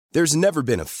There's never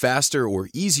been a faster or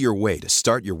easier way to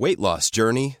start your weight loss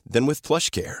journey than with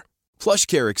PlushCare.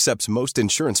 PlushCare accepts most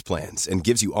insurance plans and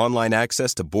gives you online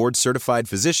access to board-certified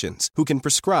physicians who can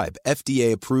prescribe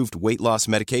FDA-approved weight loss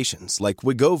medications like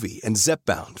Wegovy and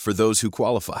Zepbound for those who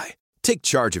qualify. Take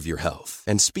charge of your health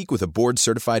and speak with a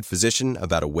board-certified physician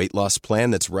about a weight loss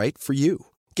plan that's right for you.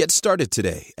 Get started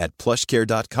today at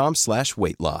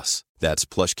plushcare.com/weight-loss. That's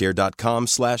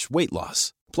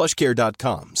plushcare.com/weight-loss.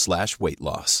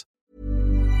 plushcare.com/weight-loss.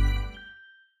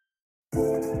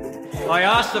 I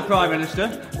asked the Prime Minister,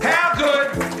 how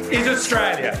good is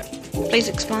Australia? Please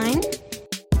explain.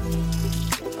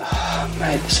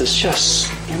 Mate, this is just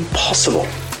impossible.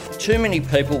 Too many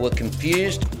people were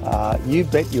confused. You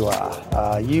bet you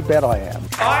are. You bet I am.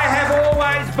 I have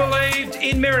always believed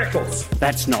in miracles.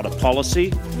 That's not a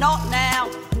policy. Not now,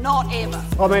 not ever.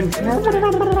 I mean,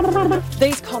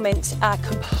 These comments are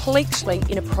completely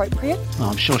inappropriate. Oh,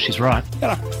 I'm sure she's right.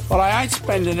 But I ain't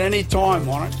spending any time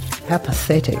on it. how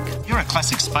pathetic. You're a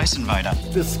classic space invader.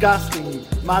 Disgusting,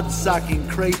 mud-sucking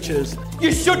creatures.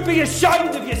 You should be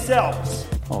ashamed of yourselves.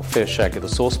 Oh, fair shake of the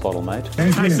sauce bottle, mate.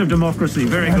 Taste of democracy,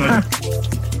 very good.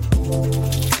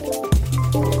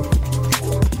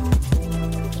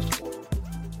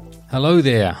 Hello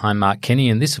there, I'm Mark Kenny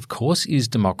and this of course is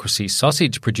Democracy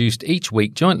Sausage, produced each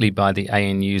week jointly by the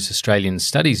ANU's Australian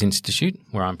Studies Institute,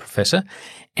 where I'm Professor,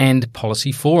 and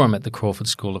Policy Forum at the Crawford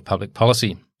School of Public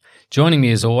Policy. Joining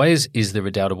me as always is the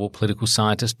redoubtable political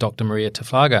scientist Dr. Maria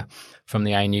Taflaga from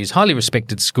the ANU's highly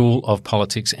respected School of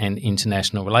Politics and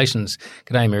International Relations.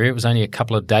 G'day Maria, it was only a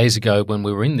couple of days ago when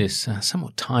we were in this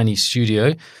somewhat tiny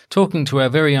studio talking to our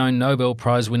very own Nobel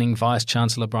Prize-winning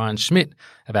Vice-Chancellor Brian Schmidt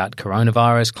about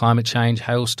coronavirus, climate change,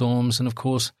 hailstorms and of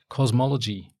course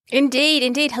cosmology.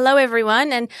 Indeed. Hello,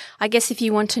 everyone. And I guess if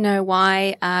you want to know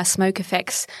why smoke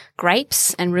affects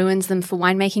grapes and ruins them for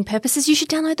winemaking purposes, you should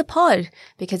download the pod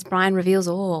because Brian reveals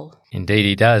all. Indeed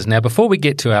he does. Now, before we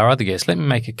get to our other guest, let me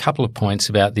make a couple of points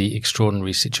about the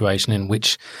extraordinary situation in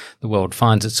which the world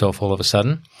finds itself all of a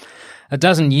sudden. A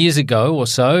dozen years ago or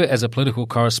so, as a political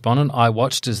correspondent, I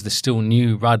watched as the still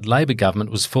new Rudd Labor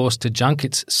government was forced to junk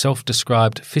its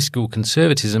self-described fiscal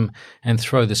conservatism and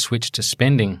throw the switch to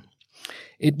spending.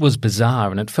 It was bizarre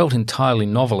and it felt entirely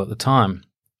novel at the time.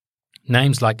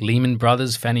 Names like Lehman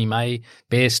Brothers, Fannie Mae,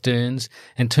 Bear Stearns,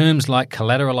 and terms like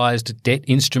collateralised debt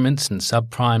instruments and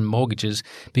subprime mortgages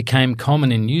became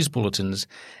common in news bulletins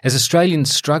as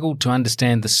Australians struggled to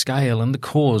understand the scale and the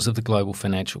cause of the global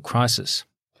financial crisis.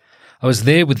 I was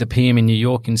there with the PM in New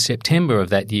York in September of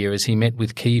that year as he met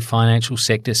with key financial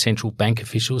sector central bank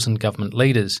officials and government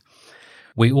leaders.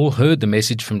 We all heard the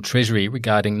message from Treasury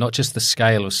regarding not just the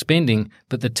scale of spending,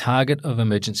 but the target of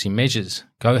emergency measures.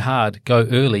 Go hard, go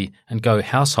early, and go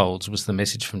households was the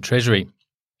message from Treasury.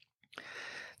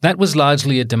 That was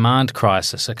largely a demand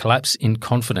crisis, a collapse in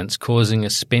confidence causing a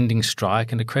spending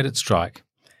strike and a credit strike.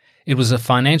 It was a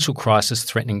financial crisis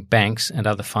threatening banks and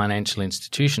other financial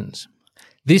institutions.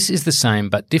 This is the same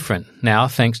but different. Now,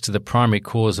 thanks to the primary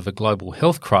cause of a global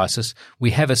health crisis, we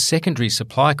have a secondary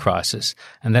supply crisis,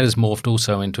 and that has morphed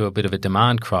also into a bit of a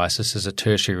demand crisis as a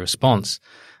tertiary response.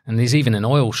 And there's even an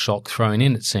oil shock thrown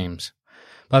in, it seems.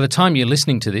 By the time you're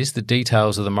listening to this, the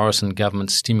details of the Morrison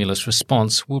government's stimulus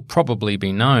response will probably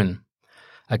be known.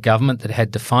 A government that had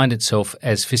defined itself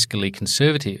as fiscally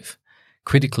conservative,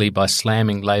 critically by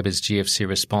slamming Labor's GFC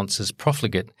response as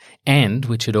profligate, and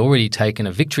which had already taken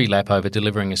a victory lap over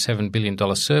delivering a $7 billion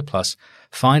surplus,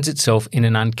 finds itself in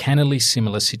an uncannily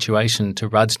similar situation to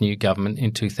Rudd's new government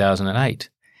in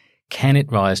 2008. Can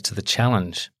it rise to the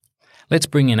challenge? Let's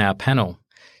bring in our panel.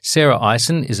 Sarah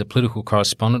Eisen is a political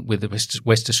correspondent with the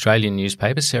West Australian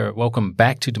newspaper. Sarah, welcome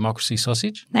back to Democracy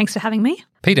Sausage. Thanks for having me.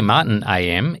 Peter Martin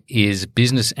AM is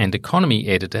business and economy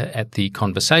editor at The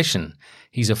Conversation.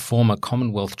 He's a former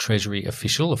Commonwealth Treasury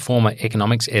official, a former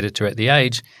economics editor at The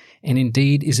Age, and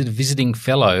indeed is a visiting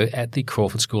fellow at the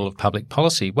Crawford School of Public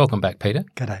Policy. Welcome back, Peter.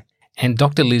 G'day. And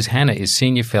Dr. Liz Hanna is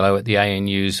Senior Fellow at the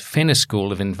ANU's Fenner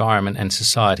School of Environment and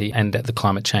Society and at the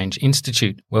Climate Change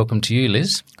Institute. Welcome to you,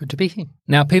 Liz. Good to be here.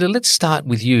 Now, Peter, let's start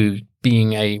with you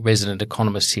being a resident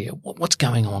economist here. What's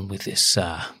going on with this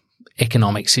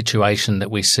economic situation that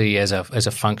we see as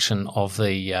a function of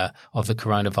the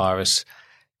coronavirus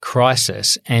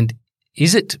crisis? And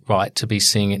is it right to be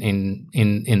seeing it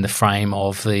in the frame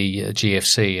of the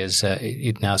GFC as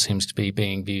it now seems to be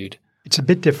being viewed? It's a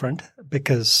bit different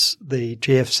because the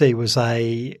GFC was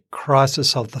a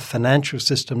crisis of the financial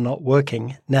system not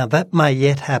working. Now, that may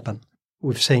yet happen.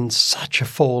 We've seen such a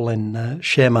fall in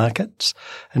share markets.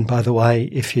 And by the way,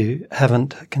 if you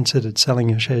haven't considered selling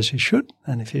your shares, you should.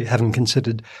 And if you haven't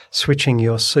considered switching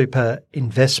your super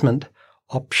investment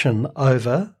option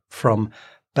over from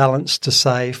balance to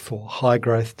safe or high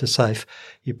growth to safe,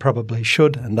 you probably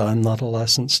should. And I'm not a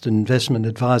licensed investment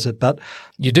advisor, but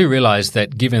you do realise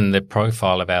that given the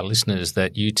profile of our listeners,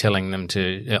 that you telling them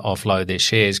to offload their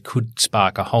shares could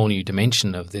spark a whole new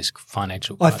dimension of this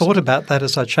financial crisis. I thought about that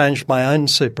as I changed my own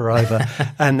super over.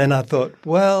 And then I thought,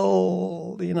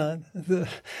 well,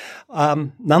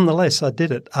 nonetheless, I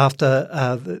did it after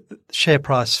the share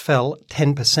price fell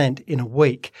 10% in a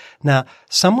week. Now,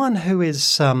 someone who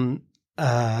is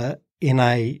in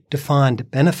a defined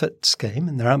benefit scheme,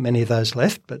 and there aren't many of those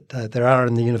left, but there are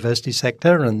in the university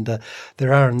sector and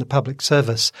there are in the public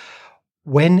service.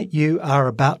 When you are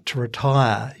about to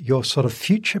retire, your sort of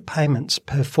future payments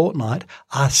per fortnight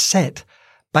are set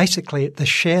basically at the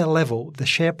share level, the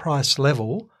share price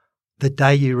level, the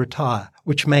day you retire,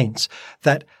 which means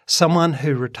that someone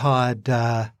who retired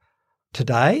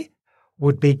today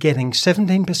would be getting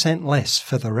 17% less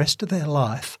for the rest of their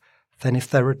life than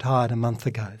if they retired a month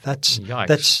ago.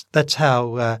 That's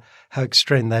how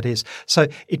extreme that is. So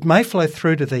it may flow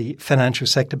through to the financial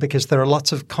sector because there are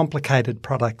lots of complicated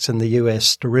products in the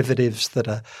US, derivatives that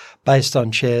are based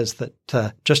on shares that,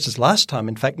 just as last time,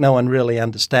 in fact, no one really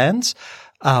understands.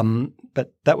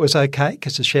 But that was okay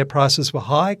because the share prices were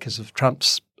high because of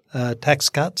Trump's tax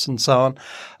cuts and so on.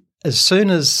 As soon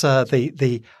as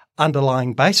the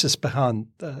underlying basis behind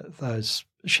those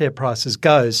share prices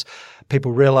goes,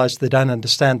 people realise they don't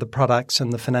understand the products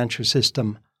and the financial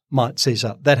system might seize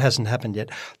up. That hasn't happened yet.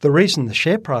 The reason the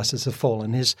share prices have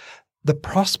fallen is the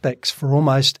prospects for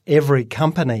almost every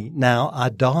company now are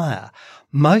dire.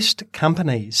 Most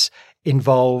companies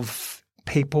involve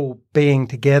people being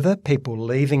together, people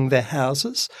leaving their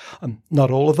houses. Not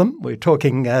all of them. We were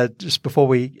talking just before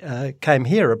we came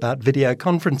here about video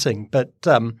conferencing, but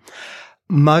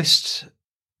most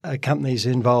companies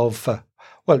involve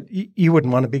well, you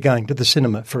wouldn't want to be going to the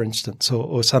cinema, for instance,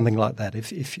 or something like that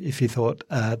if you thought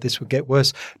this would get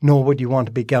worse, nor would you want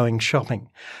to be going shopping.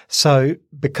 So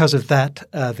because of that,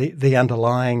 the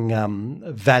underlying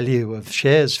value of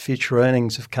shares, future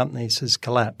earnings of companies has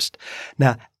collapsed.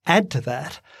 Now, add to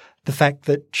that the fact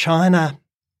that China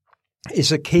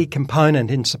is a key component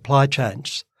in supply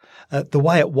chains, the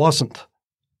way it wasn't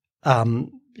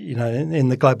in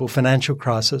the global financial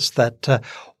crisis, that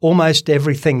almost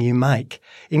everything you make,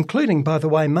 including, by the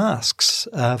way, masks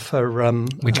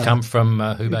which come from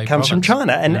Hubei comes province. From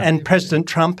China. And President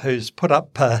Trump, who's put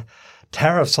up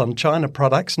tariffs on China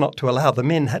products not to allow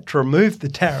them in, had to remove the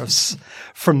tariffs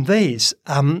from these.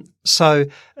 So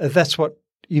that's what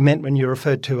you meant when you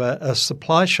referred to a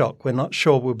supply shock. We're not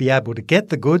sure we'll be able to get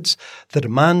the goods. The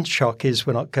demand shock is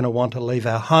we're not going to want to leave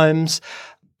our homes.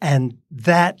 And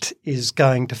that is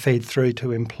going to feed through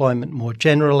to employment more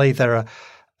generally. There are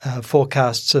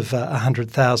forecasts of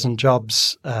 100,000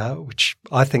 jobs, which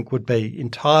I think would be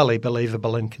entirely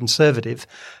believable and conservative,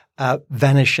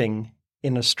 vanishing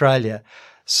in Australia.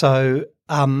 So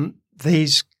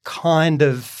these kind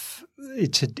of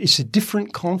it's a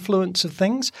different confluence of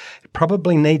things. It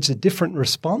probably needs a different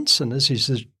response, and as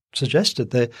you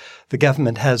suggested, the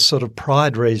government has sort of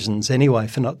pride reasons anyway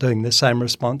for not doing the same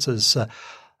response as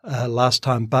last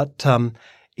time, but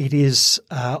it is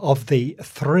of the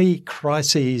three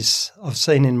crises I've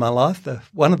seen in my life,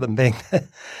 one of them being the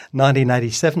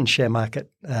 1987 share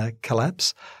market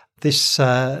collapse. This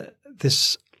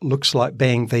looks like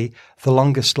being the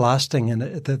longest lasting and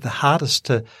the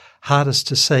hardest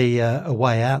to see a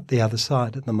way out the other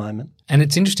side at the moment. And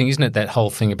it's interesting, isn't it, that whole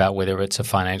thing about whether it's a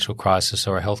financial crisis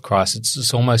or a health crisis?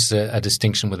 It's almost a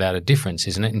distinction without a difference,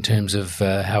 isn't it, in terms of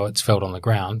how it's felt on the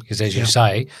ground? Because as you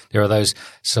say, there are those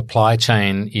supply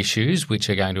chain issues which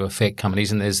are going to affect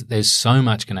companies, and there's so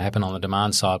much going to happen on the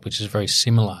demand side, which is very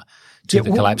similar to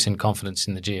the collapse in confidence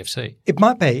in the GFC. It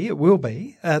might be, it will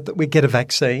be, that we get a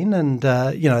vaccine and,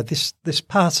 this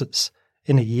passes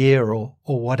in a year or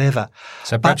whatever.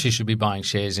 So perhaps you should be buying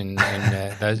shares in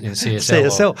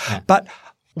CSL. CSL. But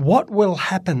what will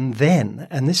happen then,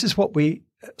 and this is what we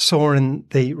saw in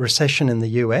the recession in the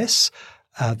US,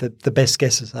 the best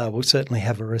guesses are we'll certainly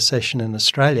have a recession in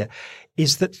Australia,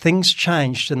 is that things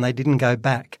changed and they didn't go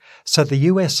back. So the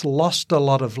US lost a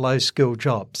lot of low-skilled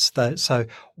jobs. So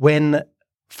when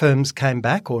firms came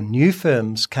back or new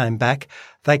firms came back,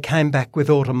 they came back with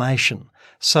automation.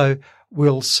 So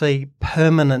we'll see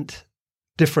permanent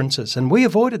differences. And we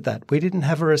avoided that. We didn't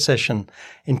have a recession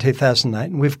in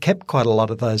 2008, and we've kept quite a lot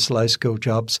of those low-skilled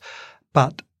jobs.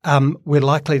 But we're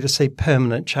likely to see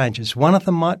permanent changes. One of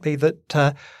them might be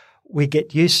that we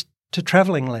get used to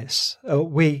travelling less.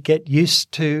 We get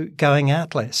used to going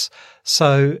out less.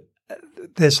 So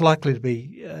there's likely to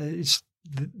be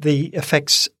the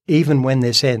effects, even when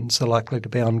this ends, are likely to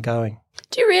be ongoing.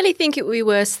 Do you really think it will be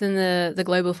worse than the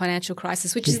global financial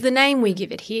crisis, which is the name we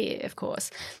give it here, of course?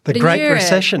 The Great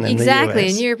Recession in the US. Exactly.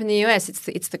 In Europe and the US,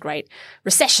 it's the Great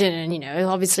Recession. And,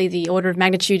 obviously the order of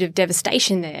magnitude of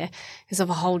devastation there is of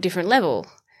a whole different level.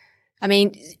 I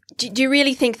mean, do you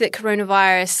really think that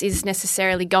coronavirus is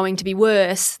necessarily going to be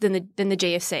worse than the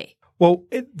GFC? Well,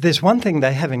 there's one thing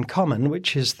they have in common,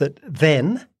 which is that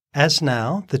then, as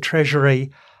now, the Treasury,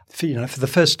 for the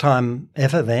first time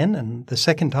ever then and the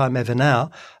second time ever now,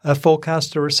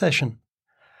 forecast a recession.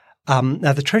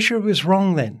 Now, the Treasury was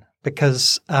wrong then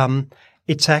because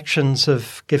its actions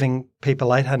of giving people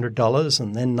 $800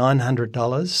 and then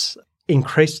 $900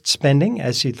 increased spending,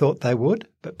 as you thought they would.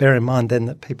 But bear in mind then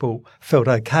that people felt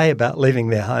okay about leaving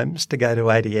their homes to go to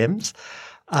ATMs.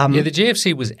 The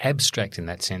GFC was abstract in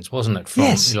that sense, wasn't it?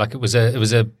 Yes. Like it was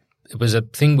a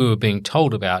thing we were being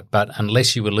told about, but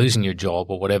unless you were losing your job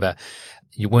or whatever,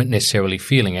 you weren't necessarily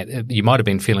feeling it. You might have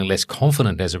been feeling less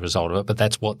confident as a result of it, but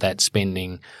that's what that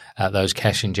spending, those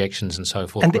cash injections and so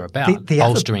forth were about,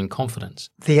 bolstering confidence.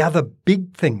 The other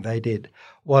big thing they did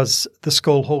was the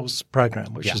school halls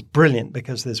program, which is brilliant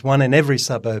because there's one in every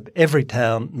suburb, every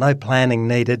town, no planning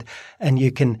needed, and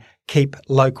you can keep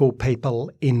local people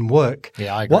in work.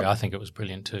 Yeah, I agree. I think it was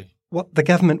brilliant too. What the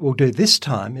government will do this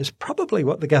time is probably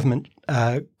what the government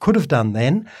could have done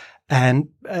then, and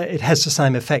it has the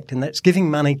same effect, and that's giving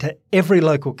money to every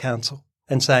local council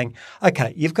and saying,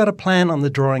 okay, you've got a plan on the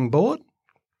drawing board.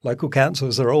 Local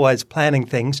councils are always planning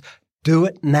things. Do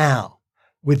it now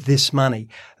with this money.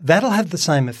 That'll have the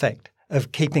same effect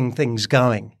of keeping things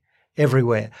going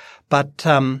everywhere. But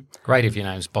great if your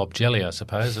name's Bob Jelly, I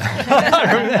suppose.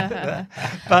 I remember that.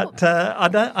 But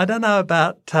I don't know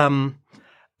about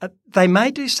they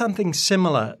may do something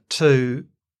similar to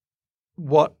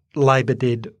what Labor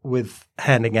did with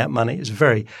handing out money. It's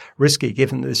very risky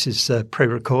given this is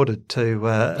pre-recorded to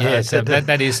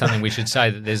that is something we should say,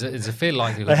 that there's a fair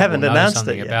likelihood they haven't announced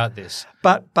something it yet. About this.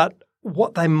 But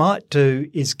what they might do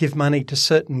is give money to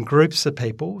certain groups of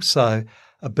people, so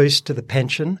a boost to the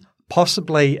pension,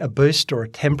 possibly a boost or a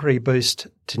temporary boost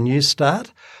to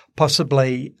Newstart,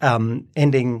 possibly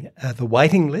ending the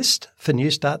waiting list for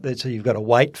Newstart. So you've got to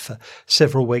wait for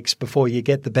several weeks before you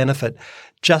get the benefit,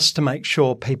 just to make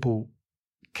sure people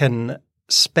can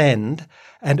spend.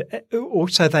 And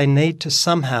also they need to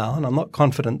somehow, and I'm not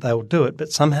confident they'll do it,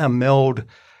 but somehow meld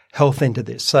health into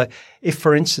this. So if,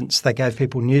 for instance, they gave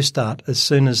people Newstart as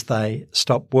soon as they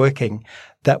stopped working,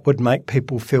 that would make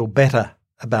people feel better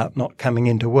about not coming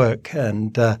into work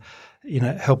and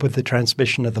help with the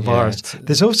transmission of the virus.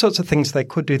 There's all sorts of things they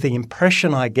could do. The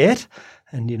impression I get,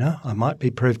 and I might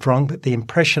be proved wrong, but the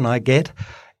impression I get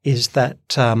is that,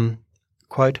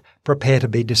 quote, prepare to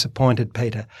be disappointed,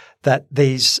 Peter, that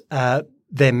these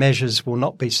their measures will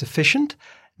not be sufficient.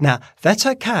 Now, that's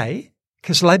okay,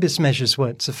 because Labor's measures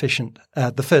weren't sufficient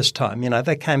the first time.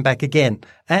 They came back again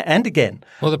and again.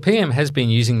 Well, the PM has been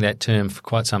using that term for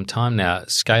quite some time now,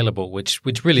 scalable, which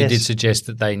really did suggest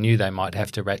that they knew they might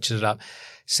have to ratchet it up.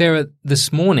 Sarah,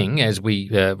 this morning, as we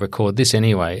record this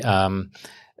anyway,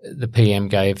 the PM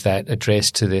gave that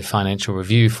address to their Financial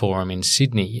Review Forum in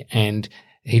Sydney, and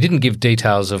he didn't give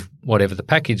details of whatever the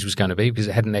package was going to be because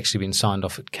it hadn't actually been signed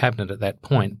off at Cabinet at that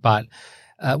point, but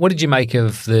what did you make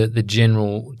of the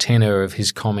general tenor of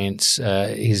his comments,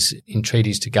 his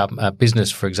entreaties to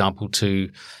business, for example, to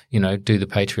do the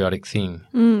patriotic thing?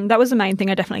 That was the main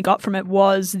thing I definitely got from it,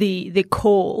 was the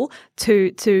call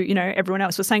to everyone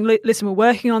else was saying, listen, we're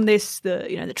working on this.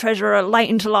 The Treasurer late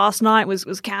into last night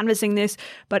was canvassing this,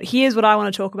 but here's what I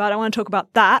want to talk about. I want to talk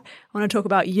about that. I want to talk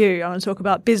about you. I want to talk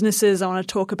about businesses. I want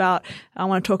to talk about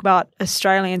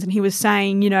Australians. And he was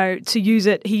saying, to use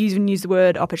it. He even used the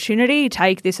word opportunity.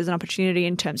 Take this as an opportunity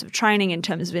in terms of training, in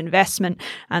terms of investment,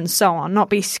 and so on. Not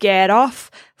be scared off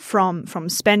from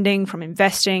spending, from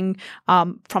investing,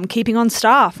 from keeping on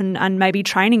staff and maybe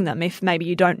training them if maybe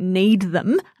you don't need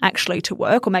them actually to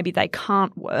work, or maybe they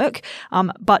can't work,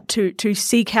 but to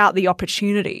seek out the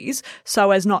opportunities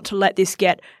so as not to let this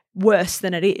get worse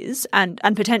than it is, and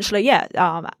potentially,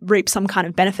 reap some kind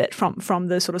of benefit from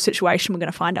the sort of situation we're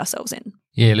going to find ourselves in.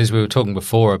 Yeah, Liz, we were talking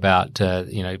before about,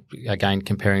 again,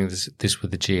 comparing this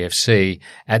with the GFC.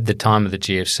 At the time of the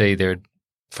GFC,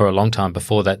 for a long time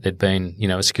before that, there'd been,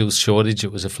 a skills shortage.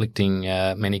 It was afflicting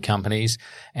many companies.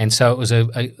 And so it was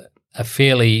a a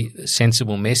fairly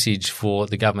sensible message for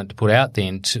the government to put out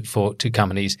then to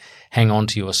companies, hang on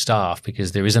to your staff,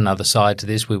 because there is another side to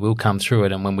this. We will come through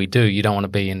it. And when we do, you don't want to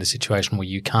be in the situation where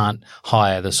you can't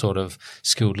hire the sort of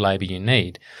skilled labour you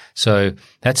need. So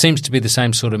that seems to be the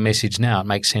same sort of message now. It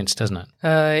makes sense, doesn't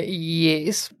it?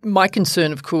 Yes. My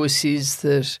concern, of course, is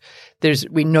that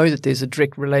we know that there's a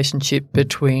direct relationship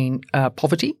between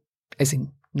poverty, as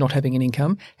in not having an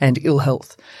income, and ill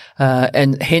health,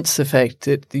 and hence the fact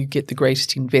that you get the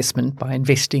greatest investment by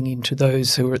investing into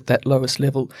those who are at that lowest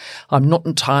level. I'm not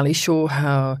entirely sure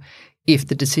how, if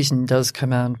the decision does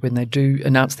come out when they do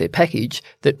announce their package,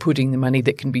 that putting the money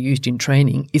that can be used in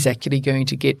training is actually going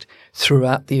to get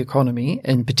throughout the economy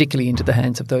and particularly into the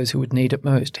hands of those who would need it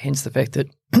most. Hence the fact that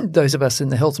those of us in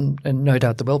the health and no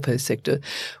doubt the welfare sector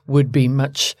would be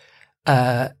much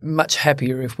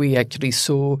happier if we actually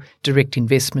saw direct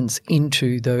investments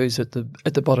into those at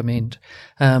the bottom end,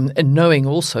 and knowing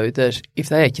also that if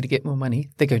they actually get more money,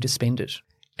 they're going to spend it.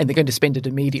 And they're going to spend it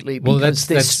immediately because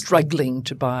they're struggling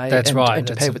to buy and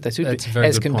to pay what they should,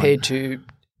 as compared to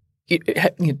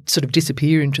sort of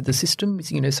disappear into the system,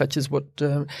 such as what,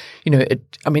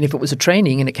 if it was a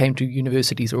training and it came to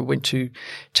universities or went to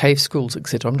TAFE schools,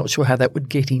 etc., I'm not sure how that would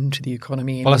get into the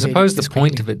economy. Well, I suppose the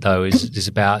point of it, though, is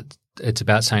about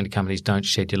saying to companies, don't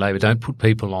shed your labour, don't put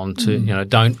people on to,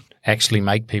 don't actually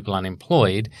make people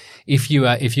unemployed. If you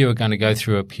are going to go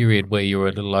through a period where you're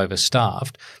a little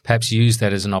overstaffed, perhaps use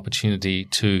that as an opportunity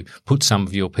to put some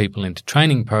of your people into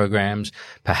training programs.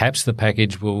 Perhaps the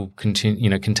package will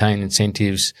contain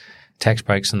incentives, tax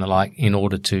breaks and the like in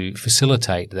order to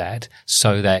facilitate that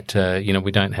so that,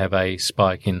 we don't have a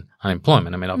spike in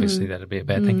unemployment. I mean, obviously that'd be a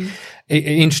bad thing.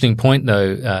 Interesting point,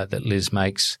 though, that Liz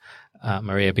makes,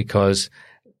 Maria, because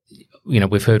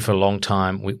we've heard for a long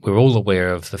time, we're all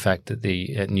aware of the fact that the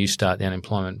Newstart, the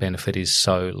unemployment benefit is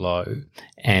so low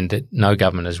and that no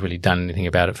government has really done anything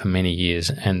about it for many years.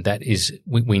 And that is,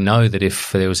 we know that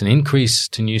if there was an increase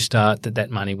to Newstart, that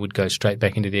money would go straight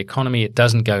back into the economy. It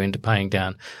doesn't go into paying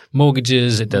down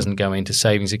mortgages. It doesn't go into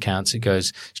savings accounts. It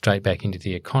goes straight back into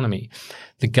the economy.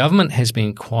 The government has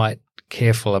been quite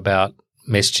careful about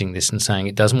messaging this and saying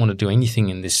it doesn't want to do anything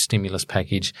in this stimulus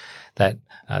package that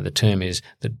the term is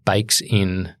that bakes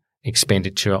in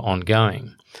expenditure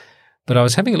ongoing. But I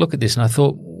was having a look at this and I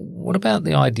thought, what about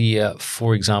the idea,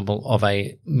 for example, of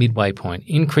a midway point,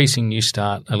 increasing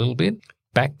Newstart a little bit,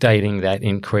 backdating that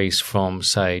increase from,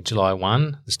 say, July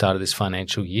 1, the start of this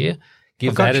financial year.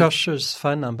 I've got Josh's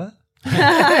phone number.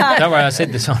 Don't worry, I've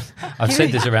said this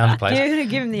around the place. You're going to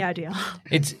give him the idea.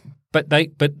 But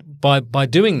by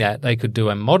doing that, they could do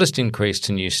a modest increase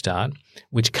to Newstart,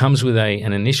 which comes with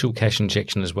an initial cash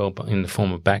injection as well in the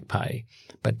form of back pay,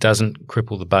 but doesn't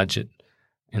cripple the budget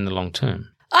in the long term.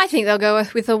 I think they'll go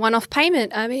with a one-off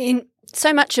payment. I mean,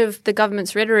 so much of the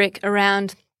government's rhetoric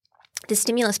around the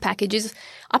stimulus packages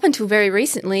up until very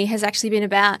recently has actually been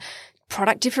about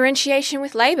product differentiation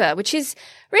with labour, which is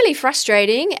really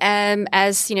frustrating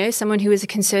as, someone who is a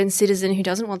concerned citizen who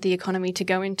doesn't want the economy to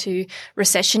go into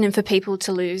recession and for people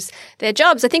to lose their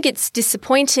jobs. I think it's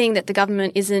disappointing that the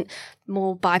government isn't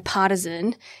more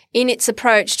bipartisan in its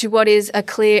approach to what is a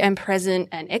clear and present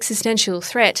and existential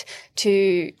threat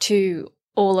to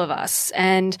all of us.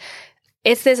 And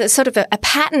there's a sort of a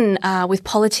pattern with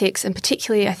politics, and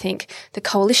particularly, I think, the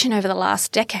coalition over the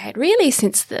last decade, really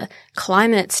since the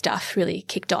climate stuff really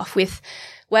kicked off with,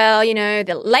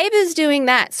 the Labor's doing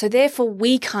that, so therefore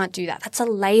we can't do that. That's a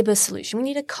Labor solution. We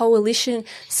need a coalition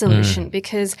solution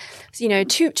because,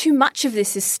 too much of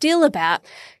this is still about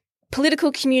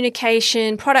political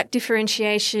communication, product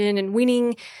differentiation, and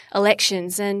winning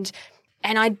elections. And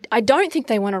I don't think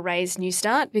they want to raise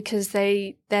Newstart because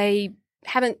they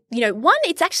haven't,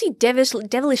 it's actually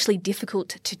devilishly difficult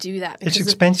to do that. It's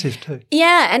expensive too.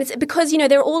 Yeah, and it's because,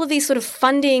 there are all of these sort of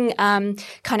funding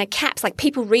kind of caps, like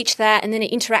people reach that and then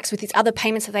it interacts with these other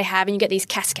payments that they have and you get these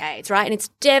cascades, right? And it's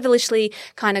devilishly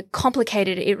kind of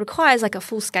complicated. It requires like a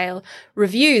full-scale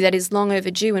review that is long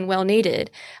overdue and well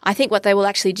needed. I think what they will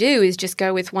actually do is just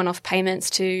go with one-off payments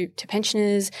to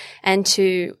pensioners and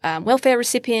to welfare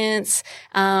recipients,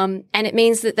 and it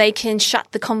means that they can shut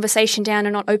the conversation down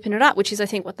and not open it up, which is, I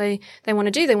think, what they want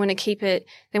to do. They want to keep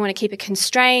it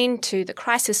constrained to the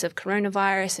crisis of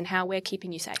coronavirus and how we're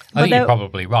keeping you safe. I think you're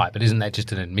probably right, but isn't that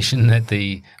just an admission that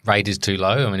the rate is too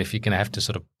low? I mean, if you're going to have to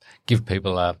sort of give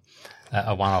people a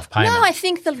one-off payment. No, I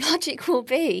think the logic will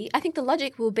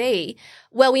be,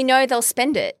 well, we know they'll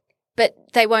spend it. but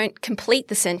they won't complete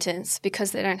the sentence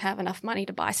because they don't have enough money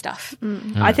to buy stuff.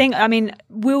 I think,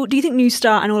 do you think New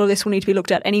Start and all of this will need to be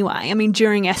looked at anyway? I mean,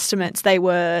 during estimates,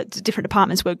 different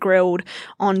departments were grilled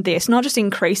on this, not just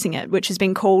increasing it, which has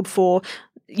been called for,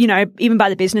 even by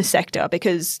the business sector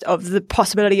because of the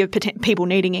possibility of people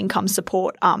needing income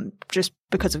support, just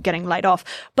because of getting laid off.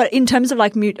 But in terms of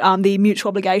the mutual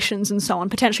obligations and so on,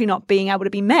 potentially not being able to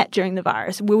be met during the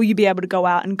virus, will you be able to go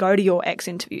out and go to your ex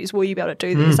interviews? Will you be able to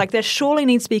do this? There surely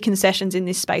needs to be concessions in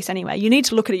this space anyway. You need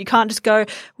to look at it. You can't just go,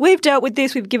 we've dealt with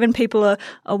this. We've given people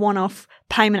a one-off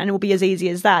payment and it will be as easy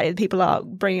as that. People are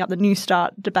bringing up the New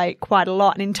Start debate quite a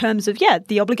lot. And in terms of,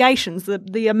 the obligations,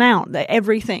 the amount,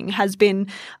 everything has been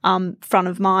front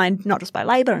of mind, not just by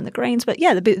Labor and the Greens, but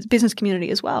the business community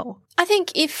as well. I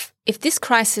think if this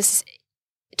crisis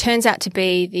turns out to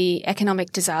be the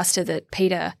economic disaster that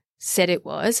Peter said it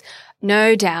was,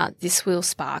 no doubt this will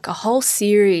spark a whole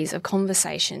series of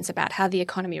conversations about how the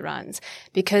economy runs,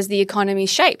 because the economy's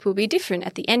shape will be different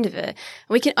at the end of it.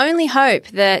 We can only hope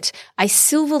that a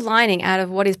silver lining out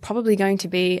of what is probably going to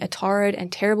be a torrid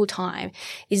and terrible time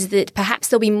is that perhaps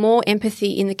there'll be more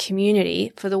empathy in the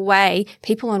community for the way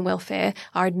people on welfare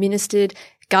are administered,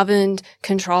 governed,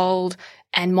 controlled,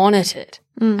 and monitored.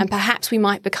 And perhaps we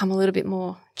might become a little bit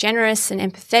more generous and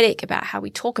empathetic about how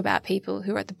we talk about people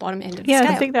who are at the bottom end of the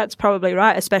scale. I think that's probably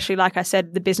right, especially, like I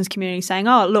said, the business community saying,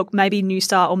 oh, look, maybe New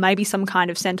Start or maybe some kind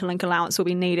of Centrelink allowance will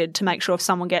be needed to make sure if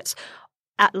someone gets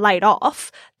laid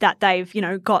off that they've,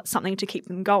 got something to keep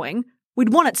them going.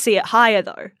 We'd want to see it higher,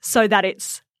 though, so that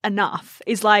it's enough.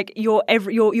 Is like your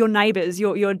neighbours,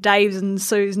 your Daves and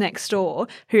Sues next door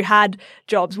who had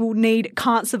jobs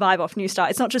can't survive off New Start.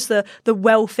 It's not just the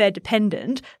welfare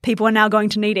dependent. People are now going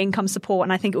to need income support,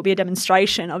 and I think it will be a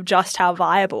demonstration of just how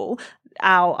viable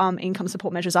our income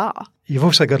support measures are. You've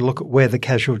also got to look at where the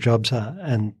casual jobs are,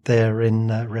 and they're in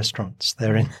restaurants.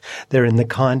 They're in the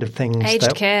kind of things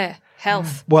aged care.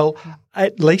 Health. Well,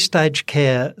 at least aged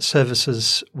care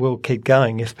services will keep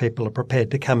going if people are prepared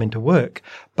to come into work.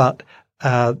 But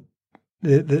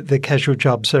the casual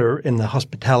jobs are in the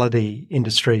hospitality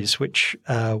industries, which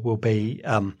will be,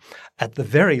 at the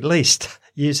very least,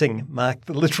 using Mark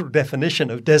the literal definition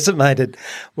of decimated,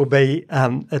 will be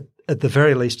at the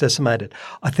very least decimated.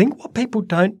 I think what people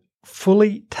don't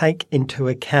fully take into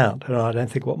account, and I don't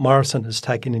think what Morrison has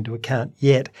taken into account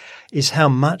yet, is how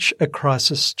much a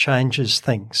crisis changes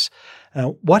things.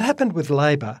 What happened with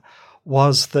Labor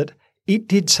was that it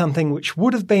did something which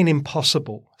would have been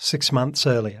impossible 6 months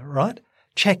earlier, right?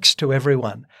 Checks to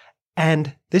everyone.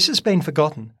 And this has been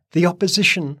forgotten. The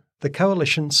opposition, the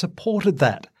coalition, supported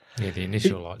that. Yeah, the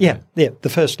initial lot. Yeah, the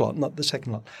first lot, not the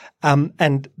second lot.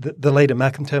 And the leader,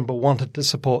 Malcolm Turnbull, wanted to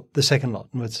support the second lot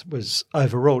and was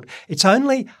overruled. It's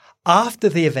only after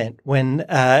the event, when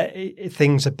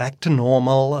things are back to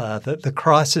normal, the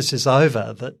crisis is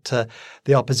over, that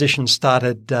the opposition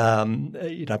started,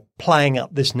 playing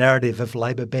up this narrative of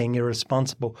Labor being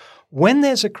irresponsible. When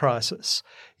there's a crisis,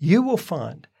 you will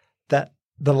find that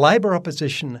the Labor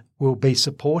opposition will be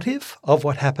supportive of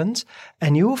what happens,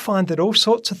 and you will find that all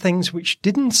sorts of things which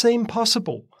didn't seem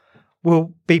possible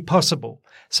will be possible.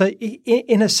 So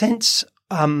in a sense,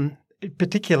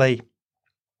 particularly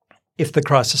if the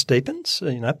crisis deepens,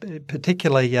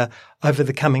 particularly over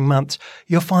the coming months,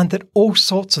 you'll find that all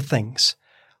sorts of things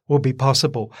will be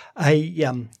possible.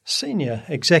 A senior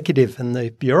executive in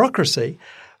the bureaucracy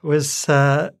was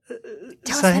saying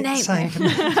to me,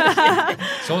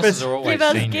 sources are always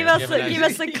give us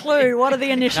a clue. What are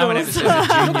the initials? No one ever says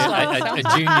a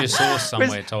junior source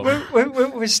somewhere told me.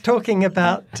 Was talking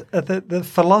about the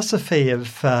philosophy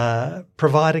of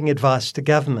providing advice to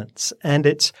governments, and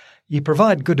it's you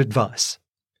provide good advice.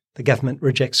 The government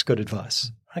rejects good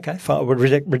advice. Okay, fine. Well,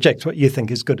 rejects what you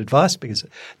think is good advice because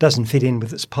it doesn't fit in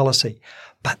with its policy.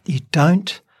 But you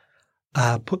don't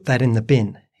put that in the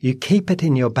bin. You keep it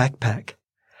in your backpack.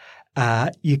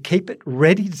 You keep it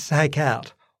ready to take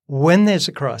out when there's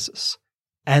a crisis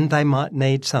and they might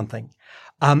need something.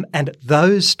 And at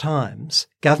those times,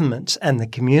 governments and the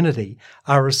community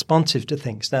are responsive to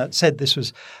things. Now, it said this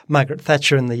was Margaret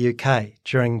Thatcher in the UK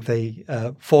during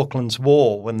the Falklands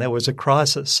War when there was a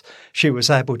crisis. She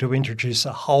was able to introduce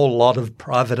a whole lot of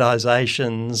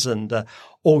privatisations and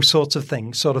all sorts of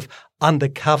things sort of under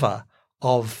cover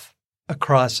of a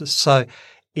crisis. So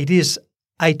it is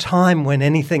a time when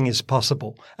anything is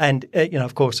possible. And,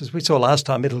 of course, as we saw last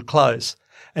time, it'll close.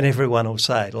 And everyone will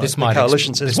say, like This the might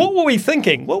coalition says, what were we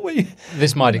thinking? What were you?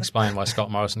 This might explain why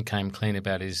Scott Morrison came clean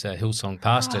about his Hillsong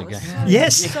pastor.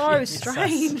 Yes. So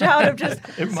strange. I would have just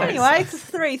anyway,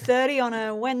 3:30 on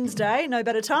a Wednesday, no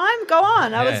better time. Go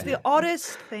on. That was the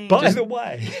oddest thing. By the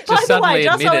way, just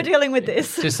how we're dealing with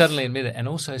this. Just suddenly admit it, and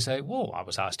also say, "Well, I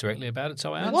was asked directly about it,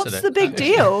 so I answered it." What's the big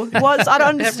deal? I don't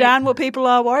understand what people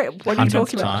are worried. What are you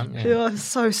talking about? Yeah.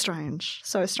 So strange.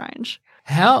 So strange.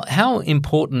 How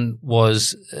important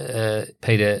was,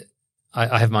 Peter,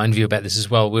 I have my own view about this as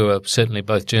well. We were certainly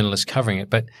both journalists covering it,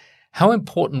 but how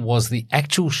important was the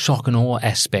actual shock and awe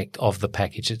aspect of the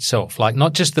package itself? Like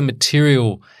not just the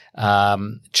material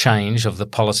change of the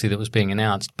policy that was being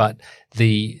announced, but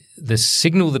the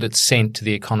signal that it sent to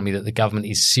the economy that the government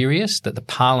is serious, that the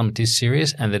parliament is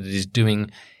serious, and that it is doing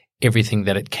everything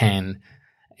that it can.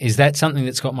 Is that something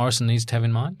that Scott Morrison needs to have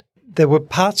in mind? There were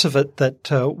parts of it that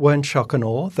weren't shock and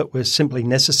awe, that were simply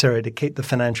necessary to keep the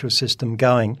financial system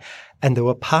going. And there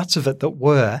were parts of it that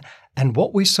were. And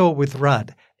what we saw with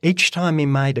Rudd, each time he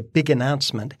made a big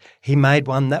announcement, he made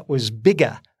one that was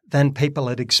bigger than people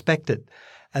had expected.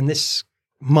 And this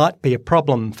might be a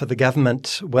problem for the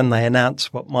government when they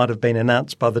announce what might have been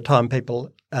announced by the time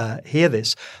people hear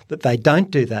this, that they don't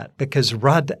do that, because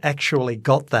Rudd actually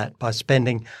got that by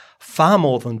spending far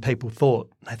more than people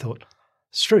thought. They thought,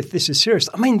 Struth, this is serious.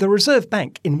 I mean, the Reserve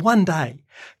Bank in one day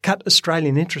cut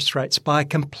Australian interest rates by a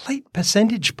complete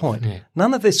percentage point. Yeah.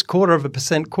 None of this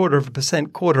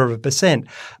 0.25%.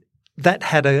 That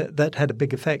had a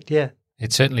big effect, yeah.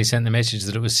 It certainly sent the message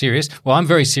that it was serious. Well, I'm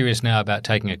very serious now about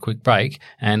taking a quick break,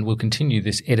 and we'll continue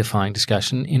this edifying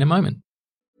discussion in a moment.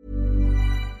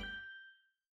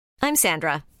 I'm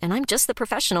Sandra, and I'm just the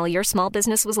professional your small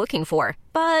business was looking for.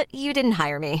 But you didn't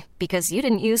hire me because you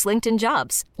didn't use LinkedIn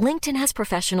Jobs. LinkedIn has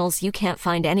professionals you can't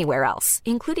find anywhere else,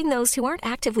 including those who aren't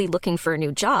actively looking for a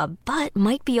new job, but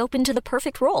might be open to the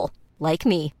perfect role, like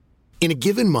me. In a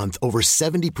given month, over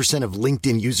 70% of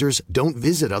LinkedIn users don't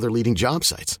visit other leading job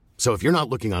sites. So if you're not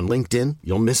looking on LinkedIn,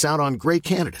 you'll miss out on great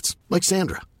candidates like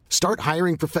Sandra. Start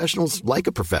hiring professionals like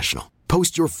a professional.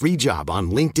 Post your free job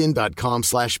on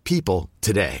linkedin.com/people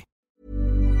today.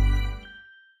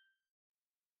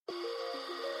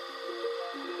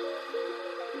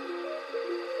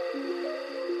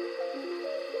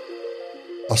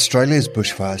 Australia's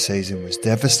bushfire season was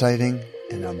devastating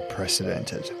and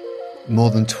unprecedented. More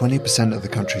than 20% of the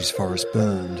country's forest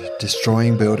burned,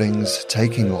 destroying buildings,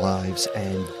 taking lives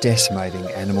and decimating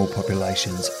animal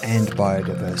populations and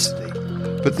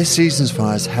biodiversity. But this season's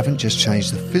fires haven't just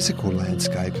changed the physical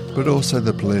landscape, but also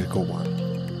the political one.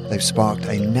 They've sparked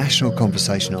a national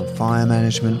conversation on fire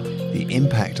management, the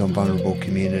impact on vulnerable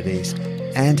communities,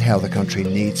 and how the country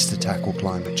needs to tackle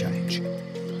climate change.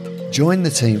 Join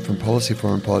the team from Policy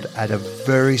Forum Pod at a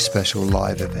very special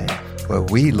live event where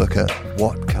we look at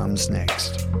what comes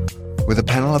next. With a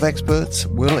panel of experts,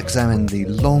 we'll examine the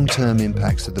long-term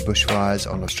impacts of the bushfires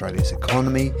on Australia's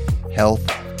economy, health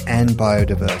and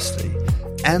biodiversity,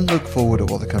 and look forward at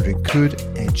what the country could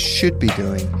and should be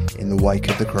doing in the wake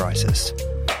of the crisis.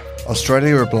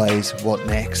 Australia Ablaze What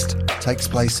Next takes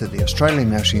place at the Australian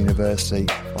National University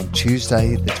on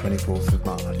Tuesday the 24th of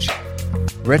March.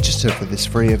 Register for this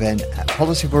free event at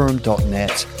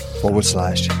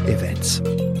policyforum.net/events.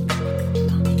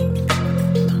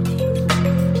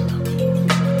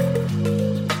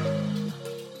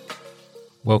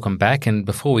 Welcome back. And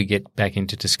before we get back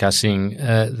into discussing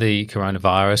the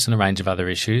coronavirus and a range of other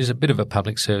issues, a bit of a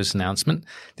public service announcement.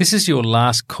 This is your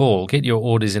last call. Get your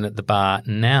orders in at the bar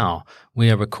now. We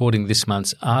are recording this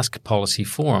month's Ask Policy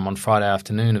Forum on Friday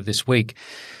afternoon of this week.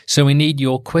 So we need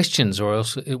your questions, or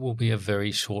else it will be a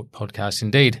very short podcast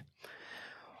indeed.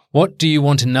 What do you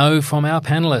want to know from our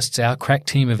panellists? Our crack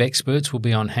team of experts will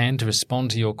be on hand to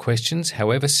respond to your questions,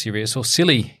 however serious or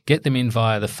silly. Get them in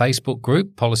via the Facebook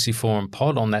group, Policy Forum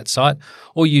Pod, on that site,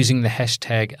 or using the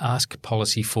hashtag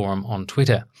AskPolicyForum on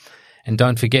Twitter. And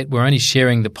don't forget, we're only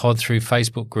sharing the pod through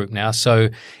Facebook group now, so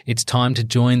it's time to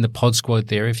join the Pod Squad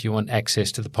there if you want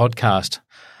access to the podcast.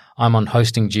 I'm on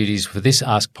hosting duties for this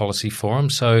Ask Policy Forum,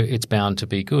 so it's bound to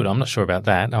be good. I'm not sure about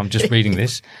that. I'm just reading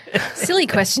this. Silly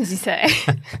questions, you say?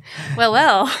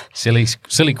 Well. Silly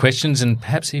questions and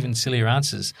perhaps even sillier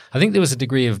answers. I think there was a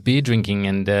degree of beer drinking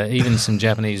and even some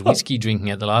Japanese whiskey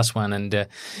drinking at the last one, and I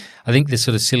think the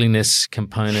sort of silliness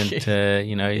component,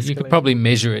 you could probably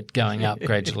measure it going up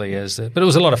gradually but it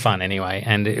was a lot of fun anyway,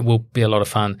 and it will be a lot of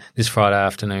fun this Friday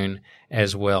afternoon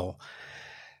as well.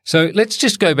 So let's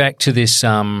just go back to this,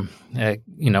 all-consuming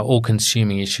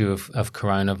issue of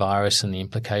coronavirus and the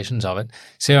implications of it.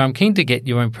 Sarah, I'm keen to get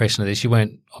your impression of this. You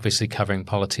weren't obviously covering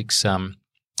politics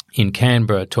in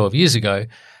Canberra 12 years ago,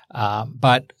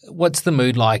 But what's the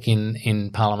mood like in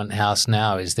Parliament House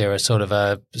now? Is there a sort of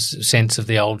a sense of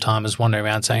the old timers wandering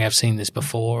around saying, I've seen this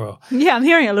before? Or? Yeah, I'm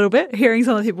hearing a little bit, hearing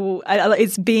some of the people,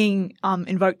 it's being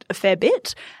invoked a fair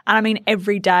bit. And I mean,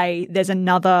 every day there's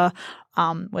another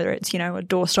whether it's, a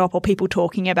doorstop or people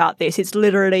talking about this. It's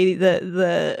literally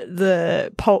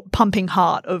the pumping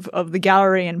heart of the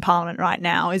gallery in Parliament right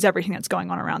now is everything that's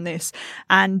going on around this.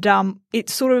 And it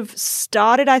sort of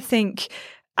started, I think,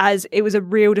 as it was a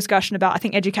real discussion about, I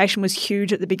think education was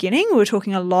huge at the beginning. We were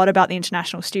talking a lot about the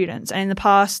international students. And in the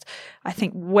past, I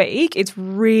think, week, it's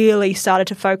really started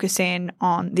to focus in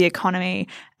on the economy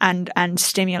and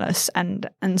stimulus and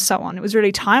so on. It was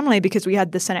really timely because we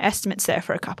had the Senate estimates there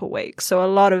for a couple of weeks. So a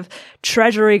lot of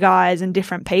Treasury guys and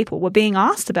different people were being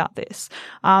asked about this.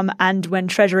 And when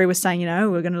Treasury was saying,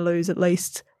 we're going to lose at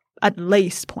least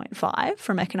 0.5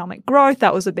 from economic growth.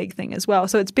 That was a big thing as well.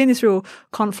 So it's been this real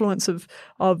confluence of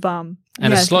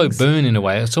and a slow burn in a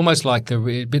way. It's almost like a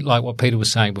bit like what Peter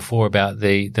was saying before about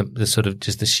the sort of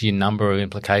just the sheer number of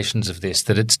implications of this,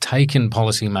 that it's taken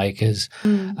policymakers,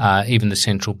 even the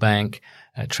central bank,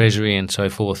 Treasury and so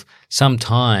forth, some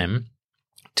time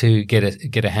to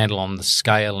get a handle on the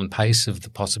scale and pace of the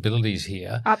possibilities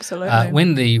here. Absolutely.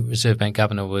 When the Reserve Bank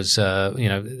governor was,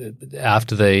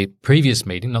 after the previous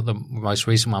meeting, not the most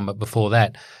recent one, but before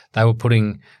that, they were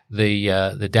putting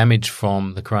the damage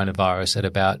from the coronavirus at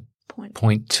about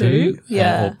 0.2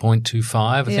 or 0.25.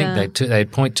 I think they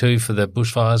had 0.2 for the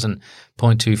bushfires and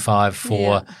 0.25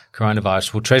 for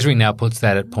coronavirus. Well, Treasury now puts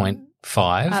that at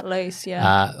 0.5. At least,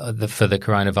 for the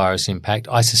coronavirus impact.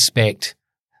 I suspect,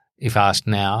 if asked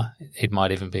now, it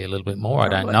might even be a little bit more.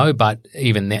 Probably. I don't know, but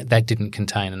even that didn't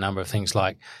contain a number of things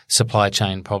like supply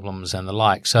chain problems and the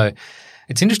like. So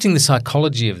it's interesting, the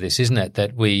psychology of this, isn't it?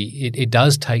 That it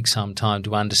does take some time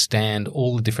to understand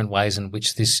all the different ways in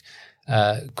which this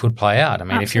could play out. I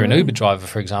mean, if you're an Uber driver,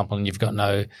 for example, and you've got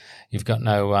no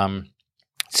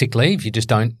sick leave, you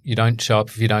don't show up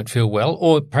if you don't feel well,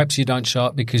 or perhaps you don't show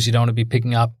up because you don't want to be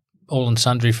picking up all and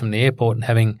sundry from the airport and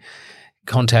having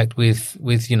contact with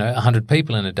 100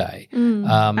 people in a day.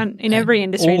 And in every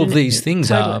industry. All of these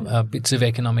things are bits of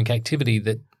economic activity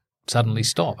that suddenly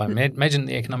stop. I mean, imagine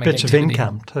the economic bits activity. Bits of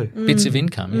income too. Bits of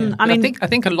income, yeah. I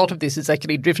think a lot of this is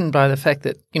actually driven by the fact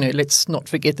that, let's not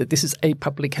forget that this is a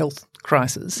public health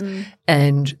crisis.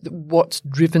 And what's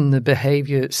driven the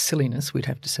behaviour silliness, we'd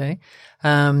have to say,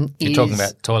 You're talking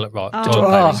about toilet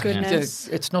goodness.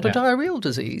 It's not a diarrheal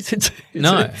disease. It's an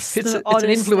oddest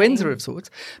influenza thing. of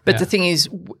sorts. But the thing is,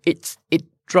 it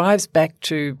drives back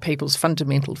to people's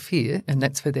fundamental fear, and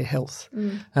that's for their health.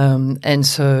 And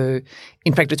so,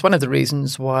 in fact, it's one of the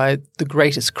reasons why the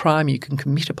greatest crime you can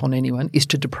commit upon anyone is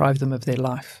to deprive them of their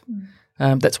life.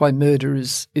 That's why murder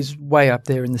is way up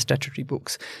there in the statutory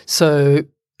books. So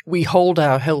we hold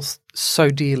our health so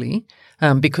dearly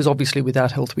because obviously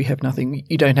without health we have nothing.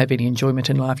 You don't have any enjoyment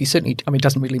in life. You certainly – it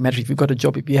doesn't really matter if you've got a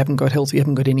job. If you haven't got health, you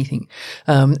haven't got anything.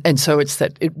 And so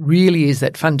it really is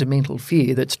that fundamental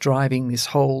fear that's driving this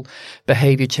whole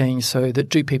behaviour change, so that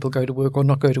do people go to work or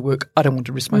not go to work? I don't want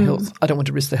to risk my health. I don't want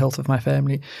to risk the health of my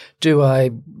family. Do I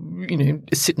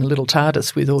sit in a little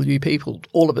TARDIS with all you people?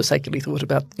 All of us actually thought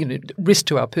about risk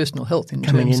to our personal health in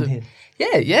coming terms in of here.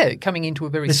 Coming into a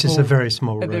very this small. is a very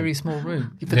small room. A very small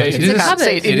room. It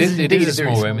is a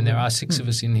small room, and there are 6 of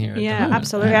us in here. Yeah,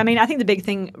 absolutely. I mean, I think the big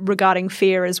thing regarding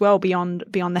fear as well, beyond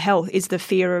the health, is the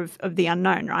fear of the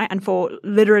unknown, right? And for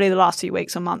literally the last few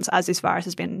weeks or months, as this virus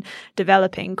has been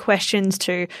developing, questions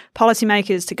to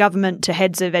policymakers, to government, to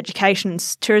heads of education,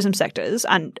 tourism sectors,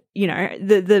 and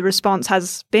the response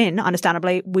has been,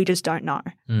 understandably, we just don't know.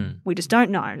 We just don't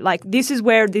know. Like, this is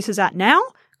where this is at now.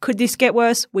 Could this get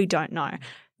worse? We don't know.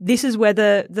 This is where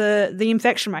the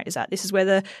infection rate is at. This is where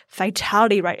the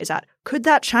fatality rate is at. Could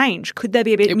that change? Could there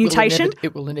be a bit of mutation?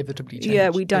 It will inevitably change. Yeah,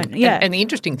 we don't. And the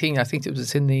interesting thing, I think it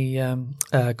was in the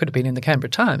could have been in the Canberra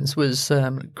Times, was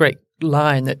a great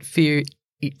line that fear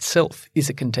itself is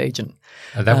a contagion.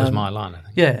 That was my line, I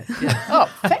think. Yeah. Oh,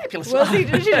 fabulous. Well, she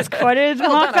just quoted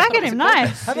Mark back at him.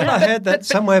 Nice. Haven't I heard that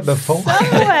somewhere before?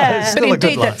 Somewhere. Still a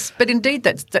good line. But indeed,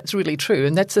 that's really true,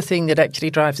 and that's the thing that actually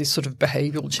drives this sort of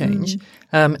behavioural change,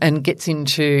 and gets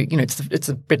into it's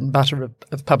the bread and butter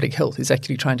of public health, is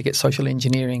actually trying to get social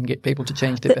engineering, get people to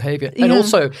change their behaviour, and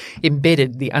also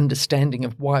embedded the understanding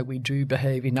of why we do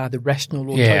behave in either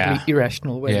rational or totally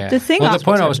irrational ways. Yeah. The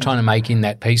point I was trying to make in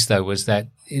that piece, though, was that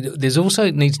there's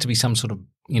also needs to be some sort of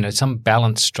some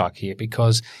balance struck here,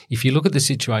 because if you look at the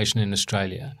situation in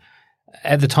Australia,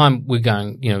 at the time we're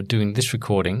going, doing this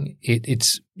recording,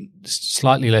 it's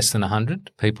slightly less than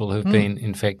 100 people who've been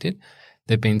infected.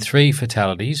 There have been 3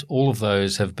 fatalities. All of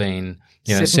those have been,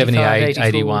 78,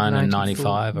 81 and 94.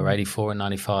 95 or 84 and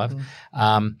 95.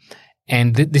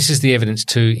 And this is the evidence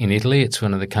too in Italy. It's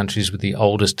one of the countries with the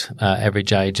oldest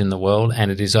average age in the world,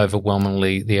 and it is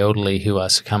overwhelmingly the elderly who are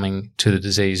succumbing to the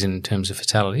disease in terms of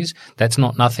fatalities. That's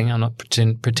not nothing. I'm not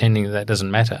pretending that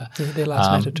doesn't matter. Yeah, their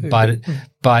lives matter too.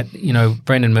 But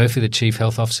Brendan Murphy, the Chief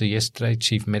Health Officer yesterday,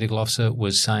 Chief Medical Officer,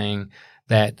 was saying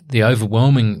that the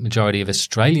overwhelming majority of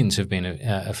Australians who've been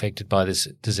affected by this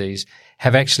disease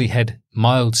have actually had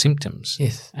mild symptoms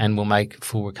and will make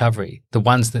full recovery. The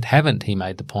ones that haven't, he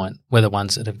made the point, were the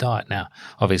ones that have died. Now,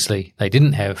 obviously, they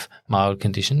didn't have mild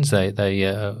conditions,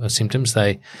 symptoms.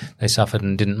 They suffered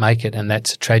and didn't make it, and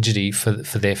that's a tragedy for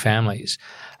their families.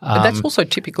 But that's also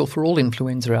typical for all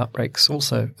influenza outbreaks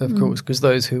also, of course, because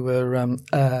those who are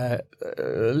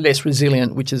less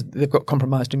resilient, they've got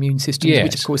compromised immune systems,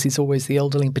 which of course is always the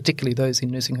elderly, and particularly those in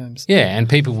nursing homes. Yeah, and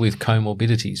people with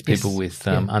comorbidities, people with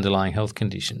underlying health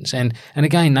conditions. And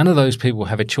again, none of those people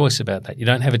have a choice about that. You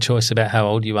don't have a choice about how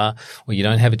old you are, or you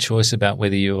don't have a choice about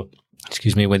whether you're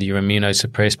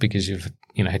immunosuppressed because you've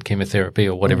had chemotherapy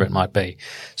or whatever it might be.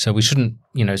 So we shouldn't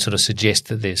sort of suggest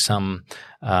that there's some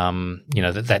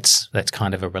that's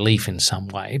kind of a relief in some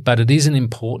way. But it is an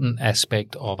important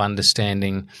aspect of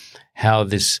understanding how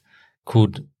this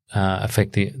could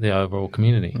affect the overall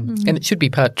community. And it should be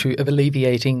part too of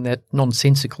alleviating that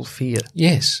nonsensical fear.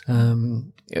 Yes.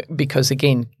 Because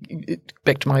again,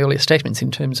 back to my earlier statements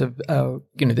in terms of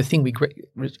the thing we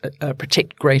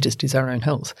protect greatest is our own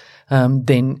health.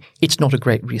 Then it's not a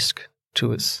great risk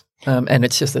to us, and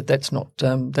it's just that's not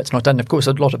done. Of course,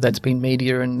 a lot of that's been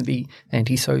media and the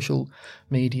antisocial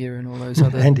media and all those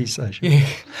other antisocial. Yeah.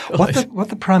 What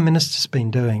the Prime Minister's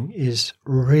been doing is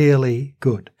really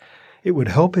good. It would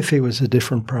help if he was a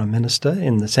different Prime Minister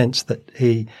in the sense that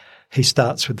he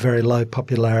starts with very low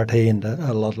popularity and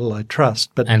a lot of low trust.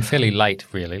 And fairly late,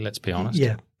 really, let's be honest.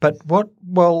 Yeah. But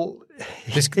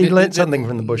he learned something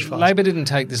from the bushfires. Labor didn't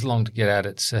take this long to get out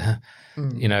its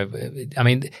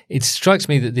it strikes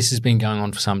me that this has been going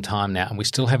on for some time now, and we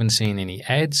still haven't seen any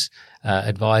ads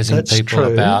advising people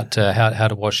about how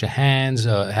to wash your hands,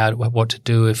 what to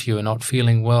do if you are not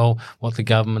feeling well, what the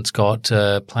government's got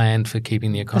planned for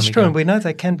keeping the economy That's true, going. and we know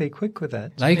they can be quick with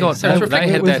that. They had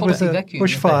that with the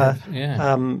bushfire,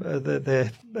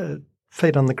 their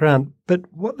feet on the ground. But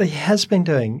what he has been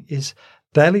doing is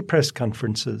daily press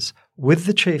conferences with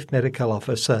the Chief Medical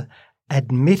Officer,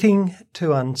 admitting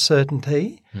to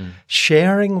uncertainty,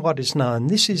 sharing what is known.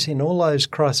 This is in all those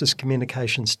crisis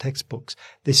communications textbooks.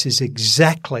 This is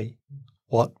exactly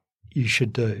what you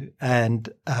should do. And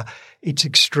it's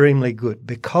extremely good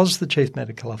because the Chief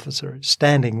Medical Officer is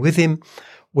standing with him.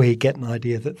 We get an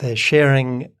idea that they're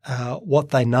sharing what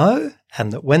they know,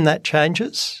 and that when that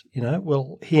changes,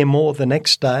 we'll hear more the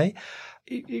next day.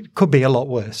 It could be a lot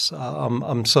worse.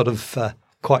 I'm sort of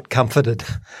quite comforted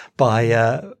by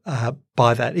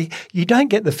that. You don't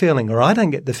get the feeling, or I don't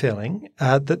get the feeling,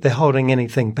 that they're holding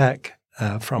anything back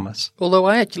from us. Although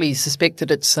I actually suspect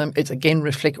that it's again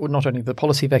not only the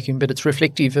policy vacuum, but it's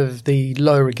reflective of the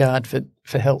low regard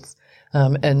for health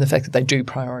and the fact that they do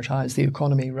prioritise the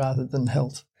economy rather than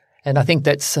health. And I think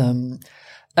that's and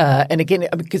again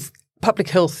because public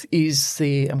health is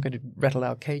I'm going to rattle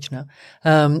our cage now,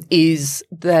 is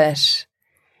that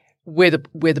we're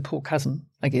the poor cousin,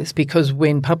 I guess, because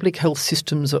when public health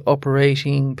systems are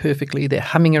operating perfectly, they're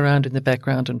humming around in the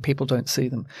background and people don't see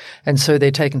them. And so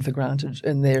they're taken for granted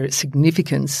and their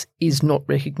significance is not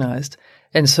recognised.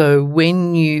 And so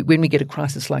when we get a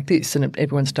crisis like this and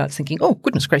everyone starts thinking, oh,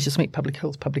 goodness gracious me, public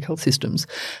health systems,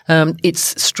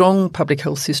 it's strong public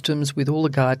health systems with all the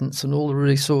guidance and all the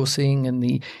resourcing and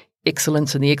the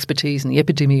excellence and the expertise and the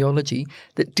epidemiology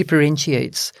that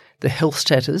differentiates the health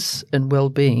status and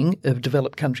well-being of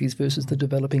developed countries versus the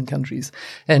developing countries,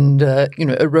 and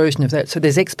erosion of that. So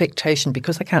there's expectation,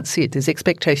 because I can't see it. There's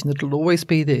expectation that it'll always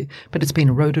be there, but it's been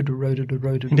eroded.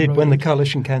 Indeed, when the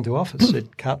coalition came to office,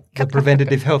 it cut the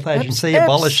Preventative Health Agency,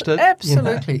 abolished it.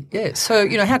 Absolutely, yeah. So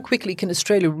how quickly can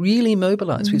Australia really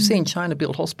mobilise? We've seen China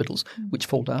build hospitals, which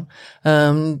fall down,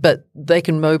 but they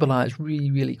can mobilise really,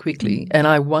 really quickly. And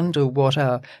I wonder what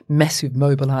our massive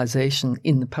mobilisation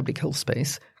in the public health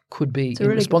space could be in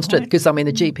response to it. Because, the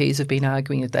GPs have been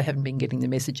arguing that they haven't been getting the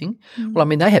messaging. Well,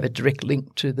 they have a direct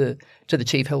link to the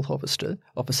Chief Health Officer,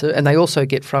 and they also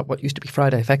get what used to be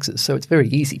Friday faxes. So it's very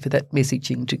easy for that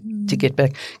messaging to get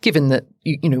back, given that,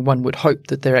 one would hope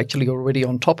that they're actually already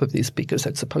on top of this because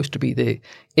that's supposed to be their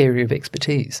area of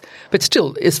expertise. But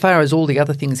still, as far as all the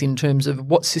other things in terms of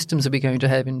what systems are we going to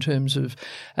have in terms of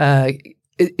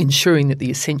ensuring that the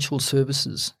essential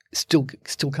services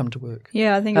still come to work.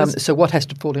 Yeah, I think so. What has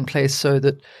to fall in place so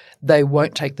that they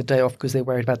won't take the day off because they're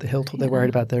worried about their health or they're worried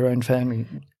about their own family.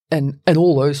 And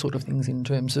all those sort of things in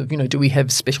terms of, do we have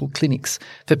special clinics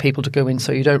for people to go in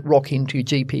so you don't rock into your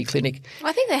GP clinic?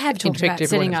 I think they have talked about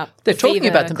setting up. They're talking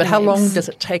about them, but how long clinics. does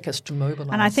it take us to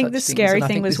mobilise? And I think the scary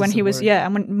thing was when he was,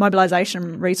 and when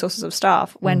mobilisation resources of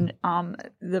staff, when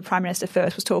the Prime Minister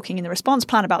first was talking in the response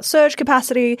plan about surge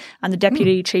capacity, and the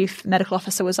Deputy Chief Medical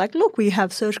Officer was like, look, we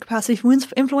have surge capacity for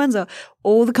influenza.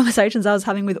 All the conversations I was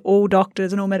having with all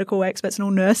doctors and all medical experts and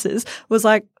all nurses was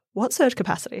like, what surge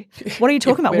capacity? What are you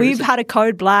talking about? We've had a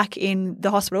code black in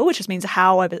the hospital, which just means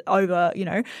how over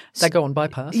they go on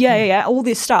bypass. Yeah. All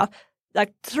this stuff.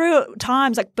 Like through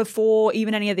times like before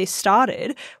even any of this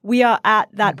started, we are at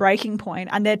that breaking point,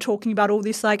 and they're talking about all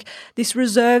this this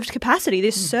reserved capacity,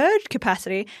 this surge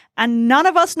capacity, and none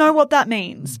of us know what that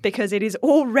means because it is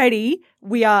already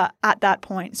we are at that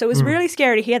point. So it was really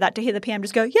scary to hear that, to hear the PM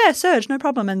just go, yeah, surge, no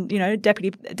problem, and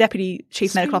Deputy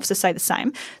Chief Medical Officer say the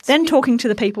same. Then talking to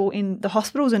the people in the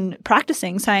hospitals and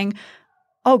practicing, saying,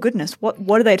 oh goodness,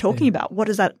 what are they talking about? What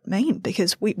does that mean?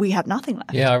 Because we have nothing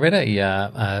left. Yeah, I read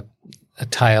a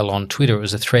tale on Twitter. It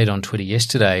was a thread on Twitter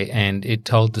yesterday, and it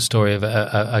told the story of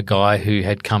a guy who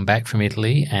had come back from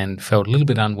Italy and felt a little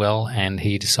bit unwell, and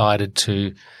he decided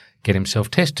to get himself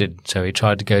tested. So he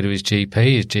tried to go to his GP.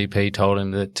 His GP told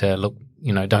him that, look,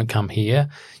 don't come here.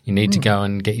 You need to go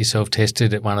and get yourself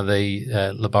tested at one of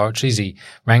the laboratories. He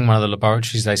rang one of the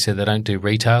laboratories. They said they don't do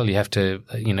retail. You have to,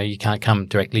 you can't come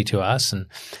directly to us. And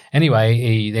anyway,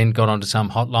 he then got onto some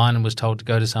hotline and was told to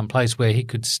go to some place where he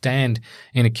could stand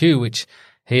in a queue, which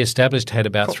he established had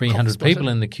about 300 people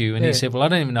in the queue. And he said, well, I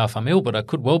don't even know if I'm ill, but I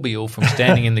could well be ill from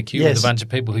standing in the queue with a bunch of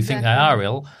people who think they are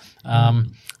ill.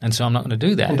 And so I'm not going to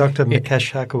do that. And Dr.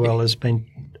 Mukesh Agarwal has been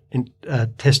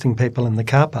testing people in the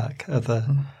car park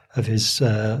of his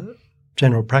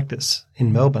general practice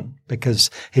in Melbourne, because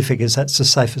he figures that's the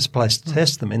safest place to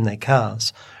test them, in their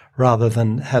cars, rather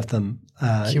than have them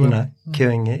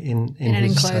queuing in an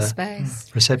his enclosed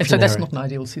space. Reception and so that's area. not an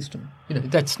ideal system.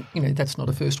 That's not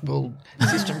a first world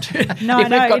system. No, if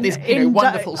we've got this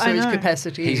wonderful I surge know.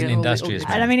 capacity. He's an industrious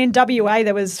man. And I mean, in WA,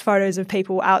 there was photos of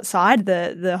people outside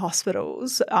the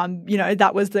hospitals.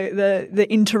 That was the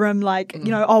interim,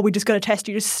 we just got to test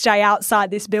you. Just stay outside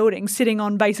this building, sitting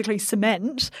on basically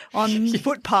cement on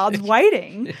footpaths,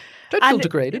 waiting. Don't feel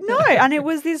degraded. No, and it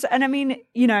was this, and I mean,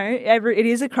 it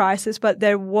is a crisis, but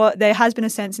there has been a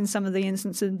sense in some of the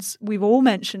instances we've all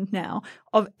mentioned now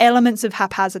of elements of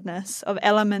haphazardness, of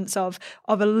elements of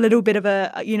a little bit of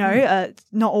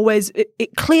not always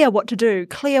clear what to do,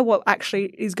 clear what actually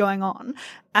is going on.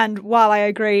 And while I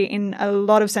agree in a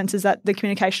lot of senses that the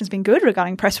communication has been good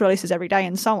regarding press releases every day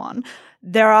and so on,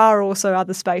 there are also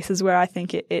other spaces where I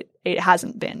think it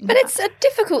hasn't been. But it's a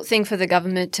difficult thing for the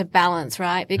government to balance,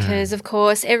 right? Because, of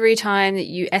course, every time that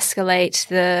you escalate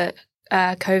the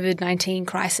COVID-19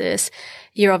 crisis,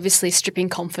 you're obviously stripping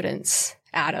confidence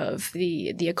out of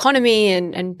the economy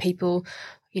and people,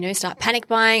 start panic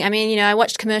buying. I mean, I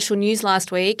watched commercial news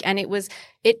last week, and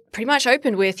it pretty much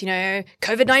opened with,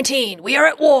 COVID-19, we are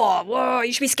at war. Whoa,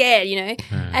 you should be scared,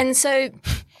 And so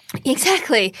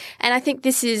exactly. And I think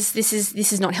this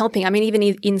is not helping. I mean, even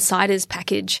Insider's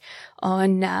package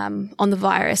on the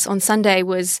virus on Sunday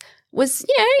was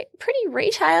pretty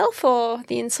retail for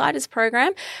the Insiders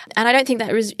program, and I don't think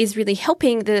that is really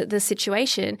helping the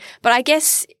situation. But I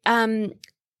guess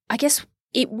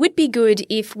it would be good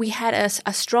if we had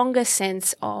a stronger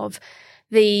sense of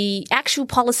the actual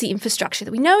policy infrastructure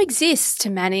that we know exists to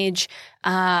manage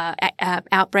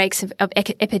outbreaks of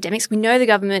epidemics. We know the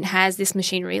government has this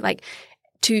machinery,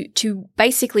 to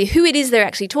basically who it is they're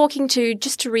actually talking to,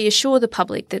 just to reassure the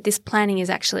public that this planning is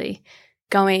actually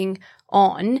going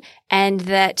on, and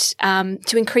that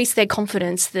to increase their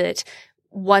confidence that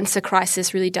once a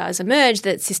crisis really does emerge,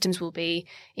 that systems will be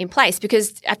in place.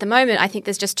 Because at the moment, I think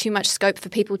there's just too much scope for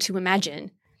people to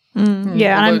imagine.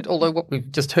 Yeah. Although what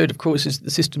we've just heard, of course, is the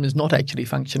system is not actually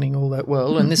functioning all that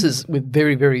well, and this is with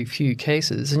very, very few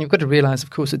cases. And you've got to realise, of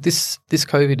course, that this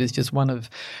COVID is just one of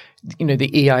the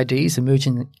EIDs,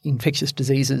 emerging infectious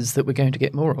diseases, that we're going to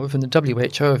get more of. And the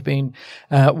WHO have been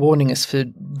warning us for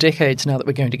decades now that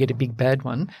we're going to get a big bad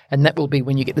one, and that will be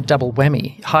when you get the double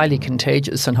whammy, highly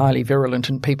contagious and highly virulent,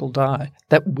 and people die.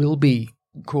 That will be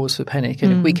cause for panic,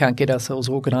 and if we can't get ourselves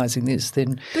organising this,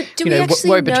 then but do we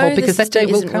actually know because the that day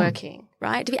system will isn't come. working,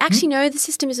 right? Do we actually know the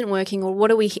system isn't working, or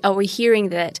what are we hearing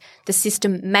that the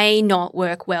system may not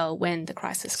work well when the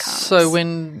crisis comes? So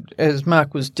when, as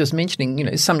Mark was just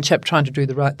mentioning, some chap trying to do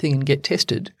the right thing and get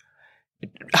tested,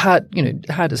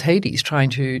 hard as Hades trying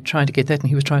to get that, and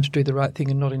he was trying to do the right thing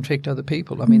and not infect other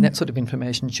people. I mean, that sort of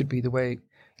information should be the way.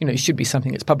 It should be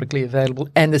something that's publicly available,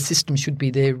 and the system should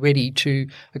be there ready to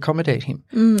accommodate him.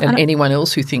 And anyone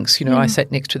else who thinks, I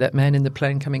sat next to that man in the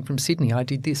plane coming from Sydney, I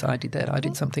did this, I did that, I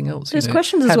did something else. There's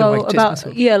questions as well about,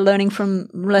 learning from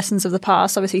lessons of the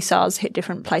past. Obviously, SARS hit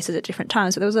different places at different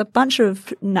times. So there was a bunch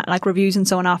of reviews and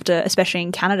so on after, especially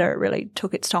in Canada, it really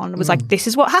took its toll. It was like, this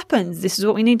is what happens, this is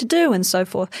what we need to do, and so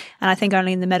forth. And I think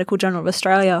only in the Medical Journal of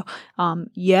Australia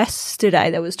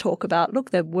yesterday there was talk about, look,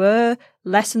 there were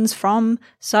lessons from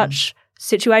such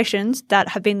situations that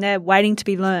have been there waiting to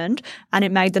be learned, and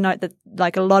it made the note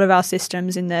that a lot of our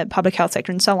systems in the public health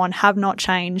sector and so on have not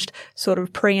changed sort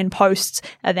of pre and post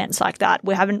events like that.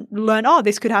 We haven't learned,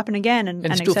 this could happen again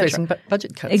and still facing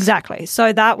budget cuts. Exactly.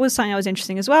 So that was something that was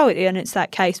interesting as well, and it's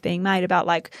that case being made about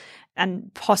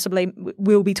and possibly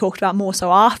will be talked about more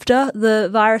so after the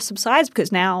virus subsides,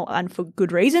 because now, and for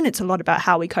good reason, it's a lot about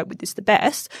how we cope with this the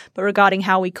best, but regarding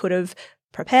how we could have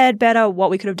prepared better, what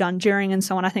we could have done during and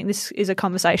so on. I think this is a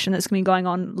conversation that's going to be going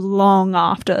on long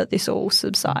after this all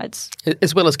subsides.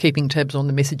 As well as keeping tabs on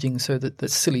the messaging so that the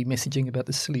silly messaging about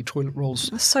the silly toilet rolls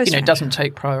doesn't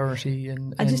take priority.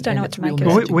 I just don't know what to make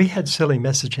of it. We had silly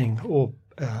messaging or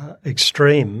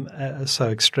extreme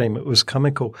it was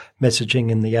comical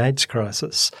messaging in the AIDS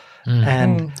crisis.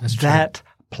 And that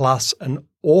plus an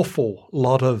awful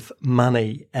lot of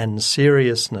money and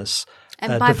seriousness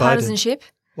and bipartisanship.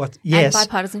 Yes, and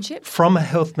bipartisanship from a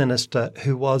health minister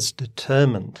who was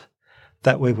determined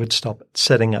that we would stop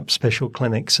setting up special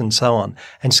clinics and so on,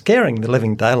 and scaring the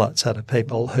living daylights out of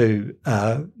people who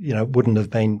wouldn't have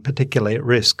been particularly at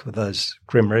risk with those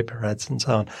Grim Reaper ads and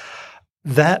so on.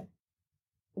 That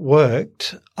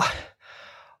worked.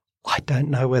 I don't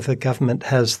know whether government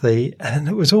has and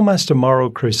it was almost a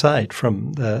moral crusade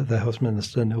from the health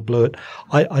minister, Neil Blewett.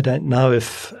 I don't know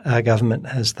if our government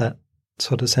has that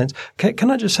sort of sense.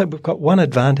 Can I just say we've got one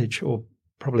advantage, or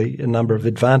probably a number of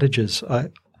advantages. I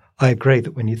agree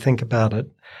that when you think about it,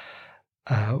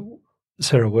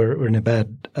 Sarah, we're in a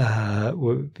bad,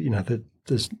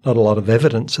 there's not a lot of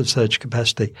evidence of surge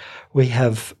capacity. We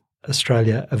have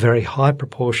Australia a very high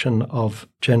proportion of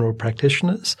general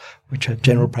practitioners, which are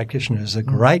general practitioners are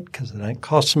great because they don't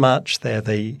cost much.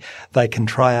 They can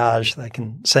triage, they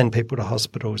can send people to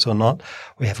hospitals or not.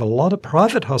 We have a lot of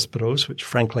private hospitals, which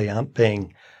frankly aren't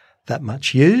being that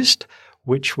much used,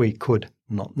 which we could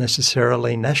not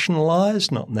necessarily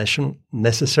nationalise, not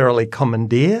necessarily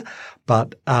commandeer,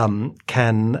 but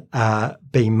can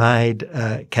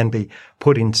be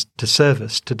put into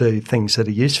service to do things that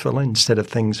are useful instead of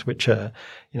things which are,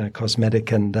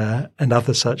 cosmetic and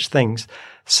other such things.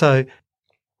 So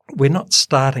we're not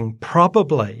starting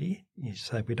probably, you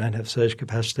say we don't have surge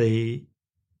capacity,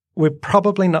 we're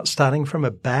probably not starting from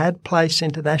a bad place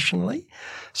internationally,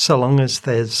 so long as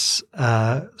there's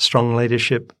strong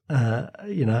leadership,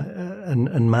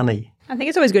 and money. I think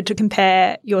it's always good to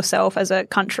compare yourself as a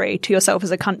country to yourself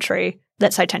as a country,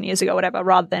 let's say 10 years ago, whatever,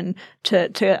 rather than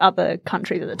to other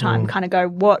countries at the time. Kind of go,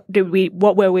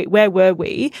 where were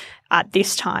we at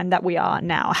this time that we are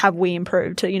now? Have we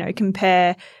improved? To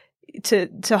compare.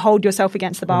 To hold yourself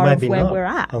against the bar of where we're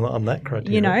at on that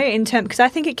criteria, because I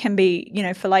think it can be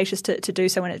fallacious to do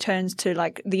so when it turns to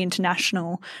the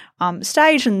international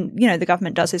stage, and the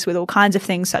government does this with all kinds of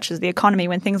things such as the economy.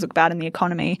 When things look bad in the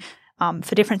economy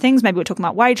for different things, maybe we're talking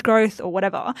about wage growth or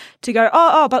whatever, to go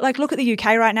but look at the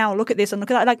UK right now, or look at this and look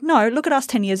at that. No, look at us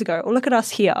 10 years ago, or look at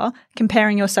us here.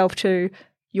 Comparing yourself to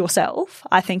yourself,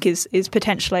 I think is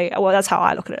potentially, that's how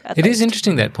I look at it. It is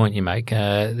interesting, that point you make.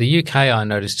 The UK, I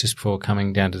noticed just before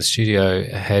coming down to the studio,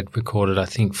 had recorded, I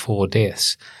think, 4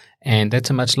 deaths. And that's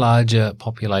a much larger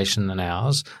population than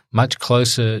ours, much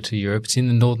closer to Europe. It's in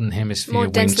the Northern Hemisphere more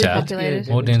winter. Densely populated.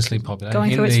 More densely populated.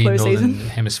 Going through in its the flu Northern season.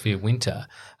 Hemisphere winter.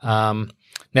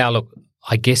 Now, look,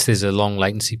 I guess there's a long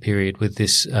latency period with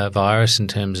this virus in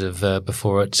terms of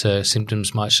before its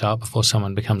symptoms might show up, before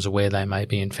someone becomes aware they may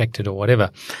be infected or whatever.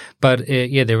 But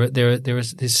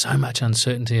there's so much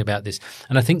uncertainty about this,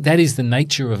 and I think that is the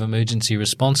nature of emergency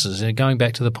responses. Going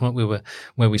back to the point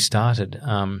where we started,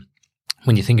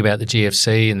 when you think about the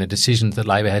GFC and the decisions that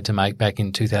Labor had to make back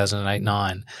in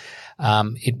 2008-9,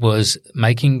 it was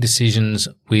making decisions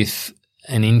with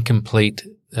an incomplete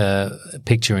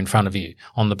picture in front of you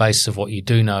on the basis of what you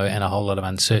do know and a whole lot of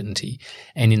uncertainty.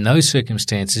 And in those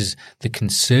circumstances, the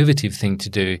conservative thing to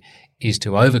do is to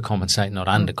overcompensate, not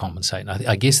undercompensate. And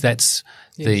I guess that's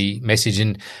the message.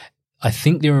 And I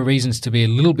think there are reasons to be a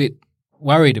little bit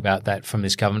worried about that from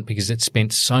this government because it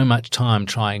spent so much time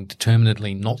trying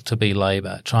determinedly not to be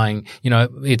Labor,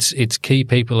 its key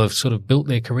people have sort of built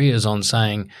their careers on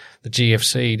saying the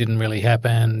GFC didn't really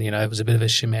happen, it was a bit of a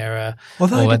chimera.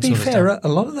 Although, to be fair, a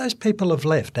lot of those people have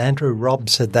left. Andrew Robb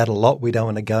said that a lot. We don't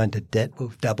want to go into debt.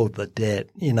 We've doubled the debt,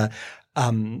 Joe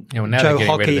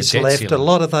Hockey's left. Ceiling. A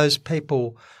lot of those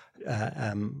people,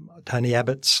 Tony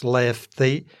Abbott's left.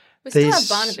 We still have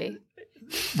Barnaby.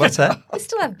 What's that? We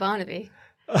still have Barnaby.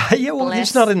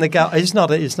 He's not in the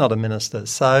he's not a minister,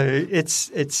 so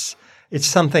it's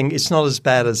something. It's not as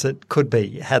bad as it could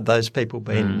be had those people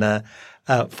been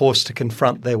forced to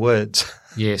confront their words.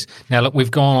 Yes. Now, look,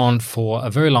 we've gone on for a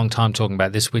very long time talking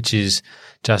about this, which is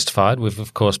justified. We've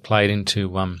of course played into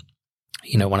one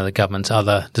of the government's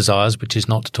other desires, which is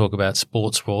not to talk about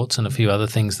sports and a few other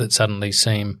things that suddenly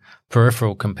seem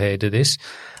peripheral compared to this.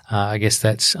 I guess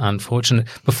that's unfortunate.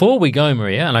 Before we go,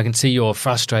 Maria, and I can see you're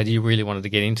frustrated, you really wanted to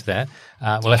get into that.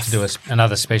 We'll have to do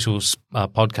another special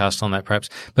podcast on that, perhaps.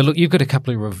 But look, you've got a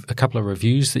couple of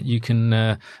reviews that you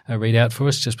can read out for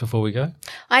us just before we go.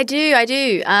 I do.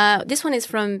 This one is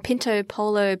from Pinto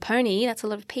Polo Pony. That's a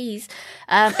lot of P's.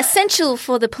 Essential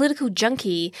for the political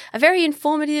junkie. A very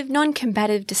informative,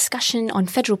 non-combative discussion on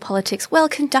federal politics, well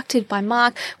conducted by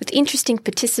Mark, with interesting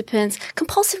participants.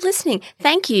 Compulsive listening.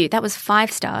 Thank you. That was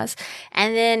 5 stars.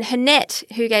 And then Hanette,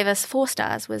 who gave us 4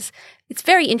 stars, it's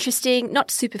very interesting,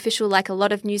 not superficial like a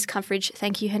lot of news coverage.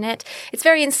 Thank you, Hanette. It's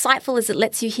very insightful as it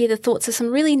lets you hear the thoughts of some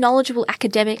really knowledgeable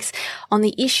academics on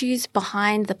the issues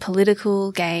behind the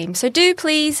political game. So do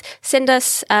please send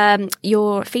us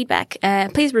your feedback.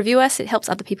 Please review us. It helps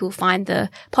other people find the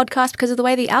podcast because of the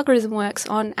way the algorithm works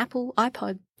on Apple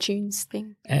iPod tunes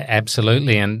thing.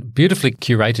 Absolutely, and beautifully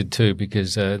curated too,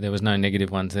 because there was no negative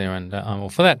ones there, and I'm all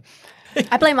for that.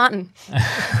 I blame Martin.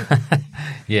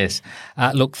 Yes.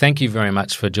 Look, thank you very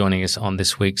much for joining us on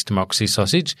this week's Democracy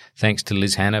Sausage. Thanks to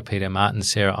Liz Hanna, Peter Martin,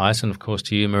 Sarah Ice, and of course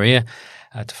to you, Maria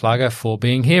Taflaga, for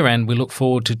being here. And we look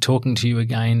forward to talking to you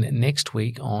again next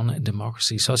week on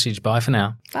Democracy Sausage. Bye for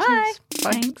now. Bye.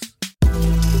 Thanks.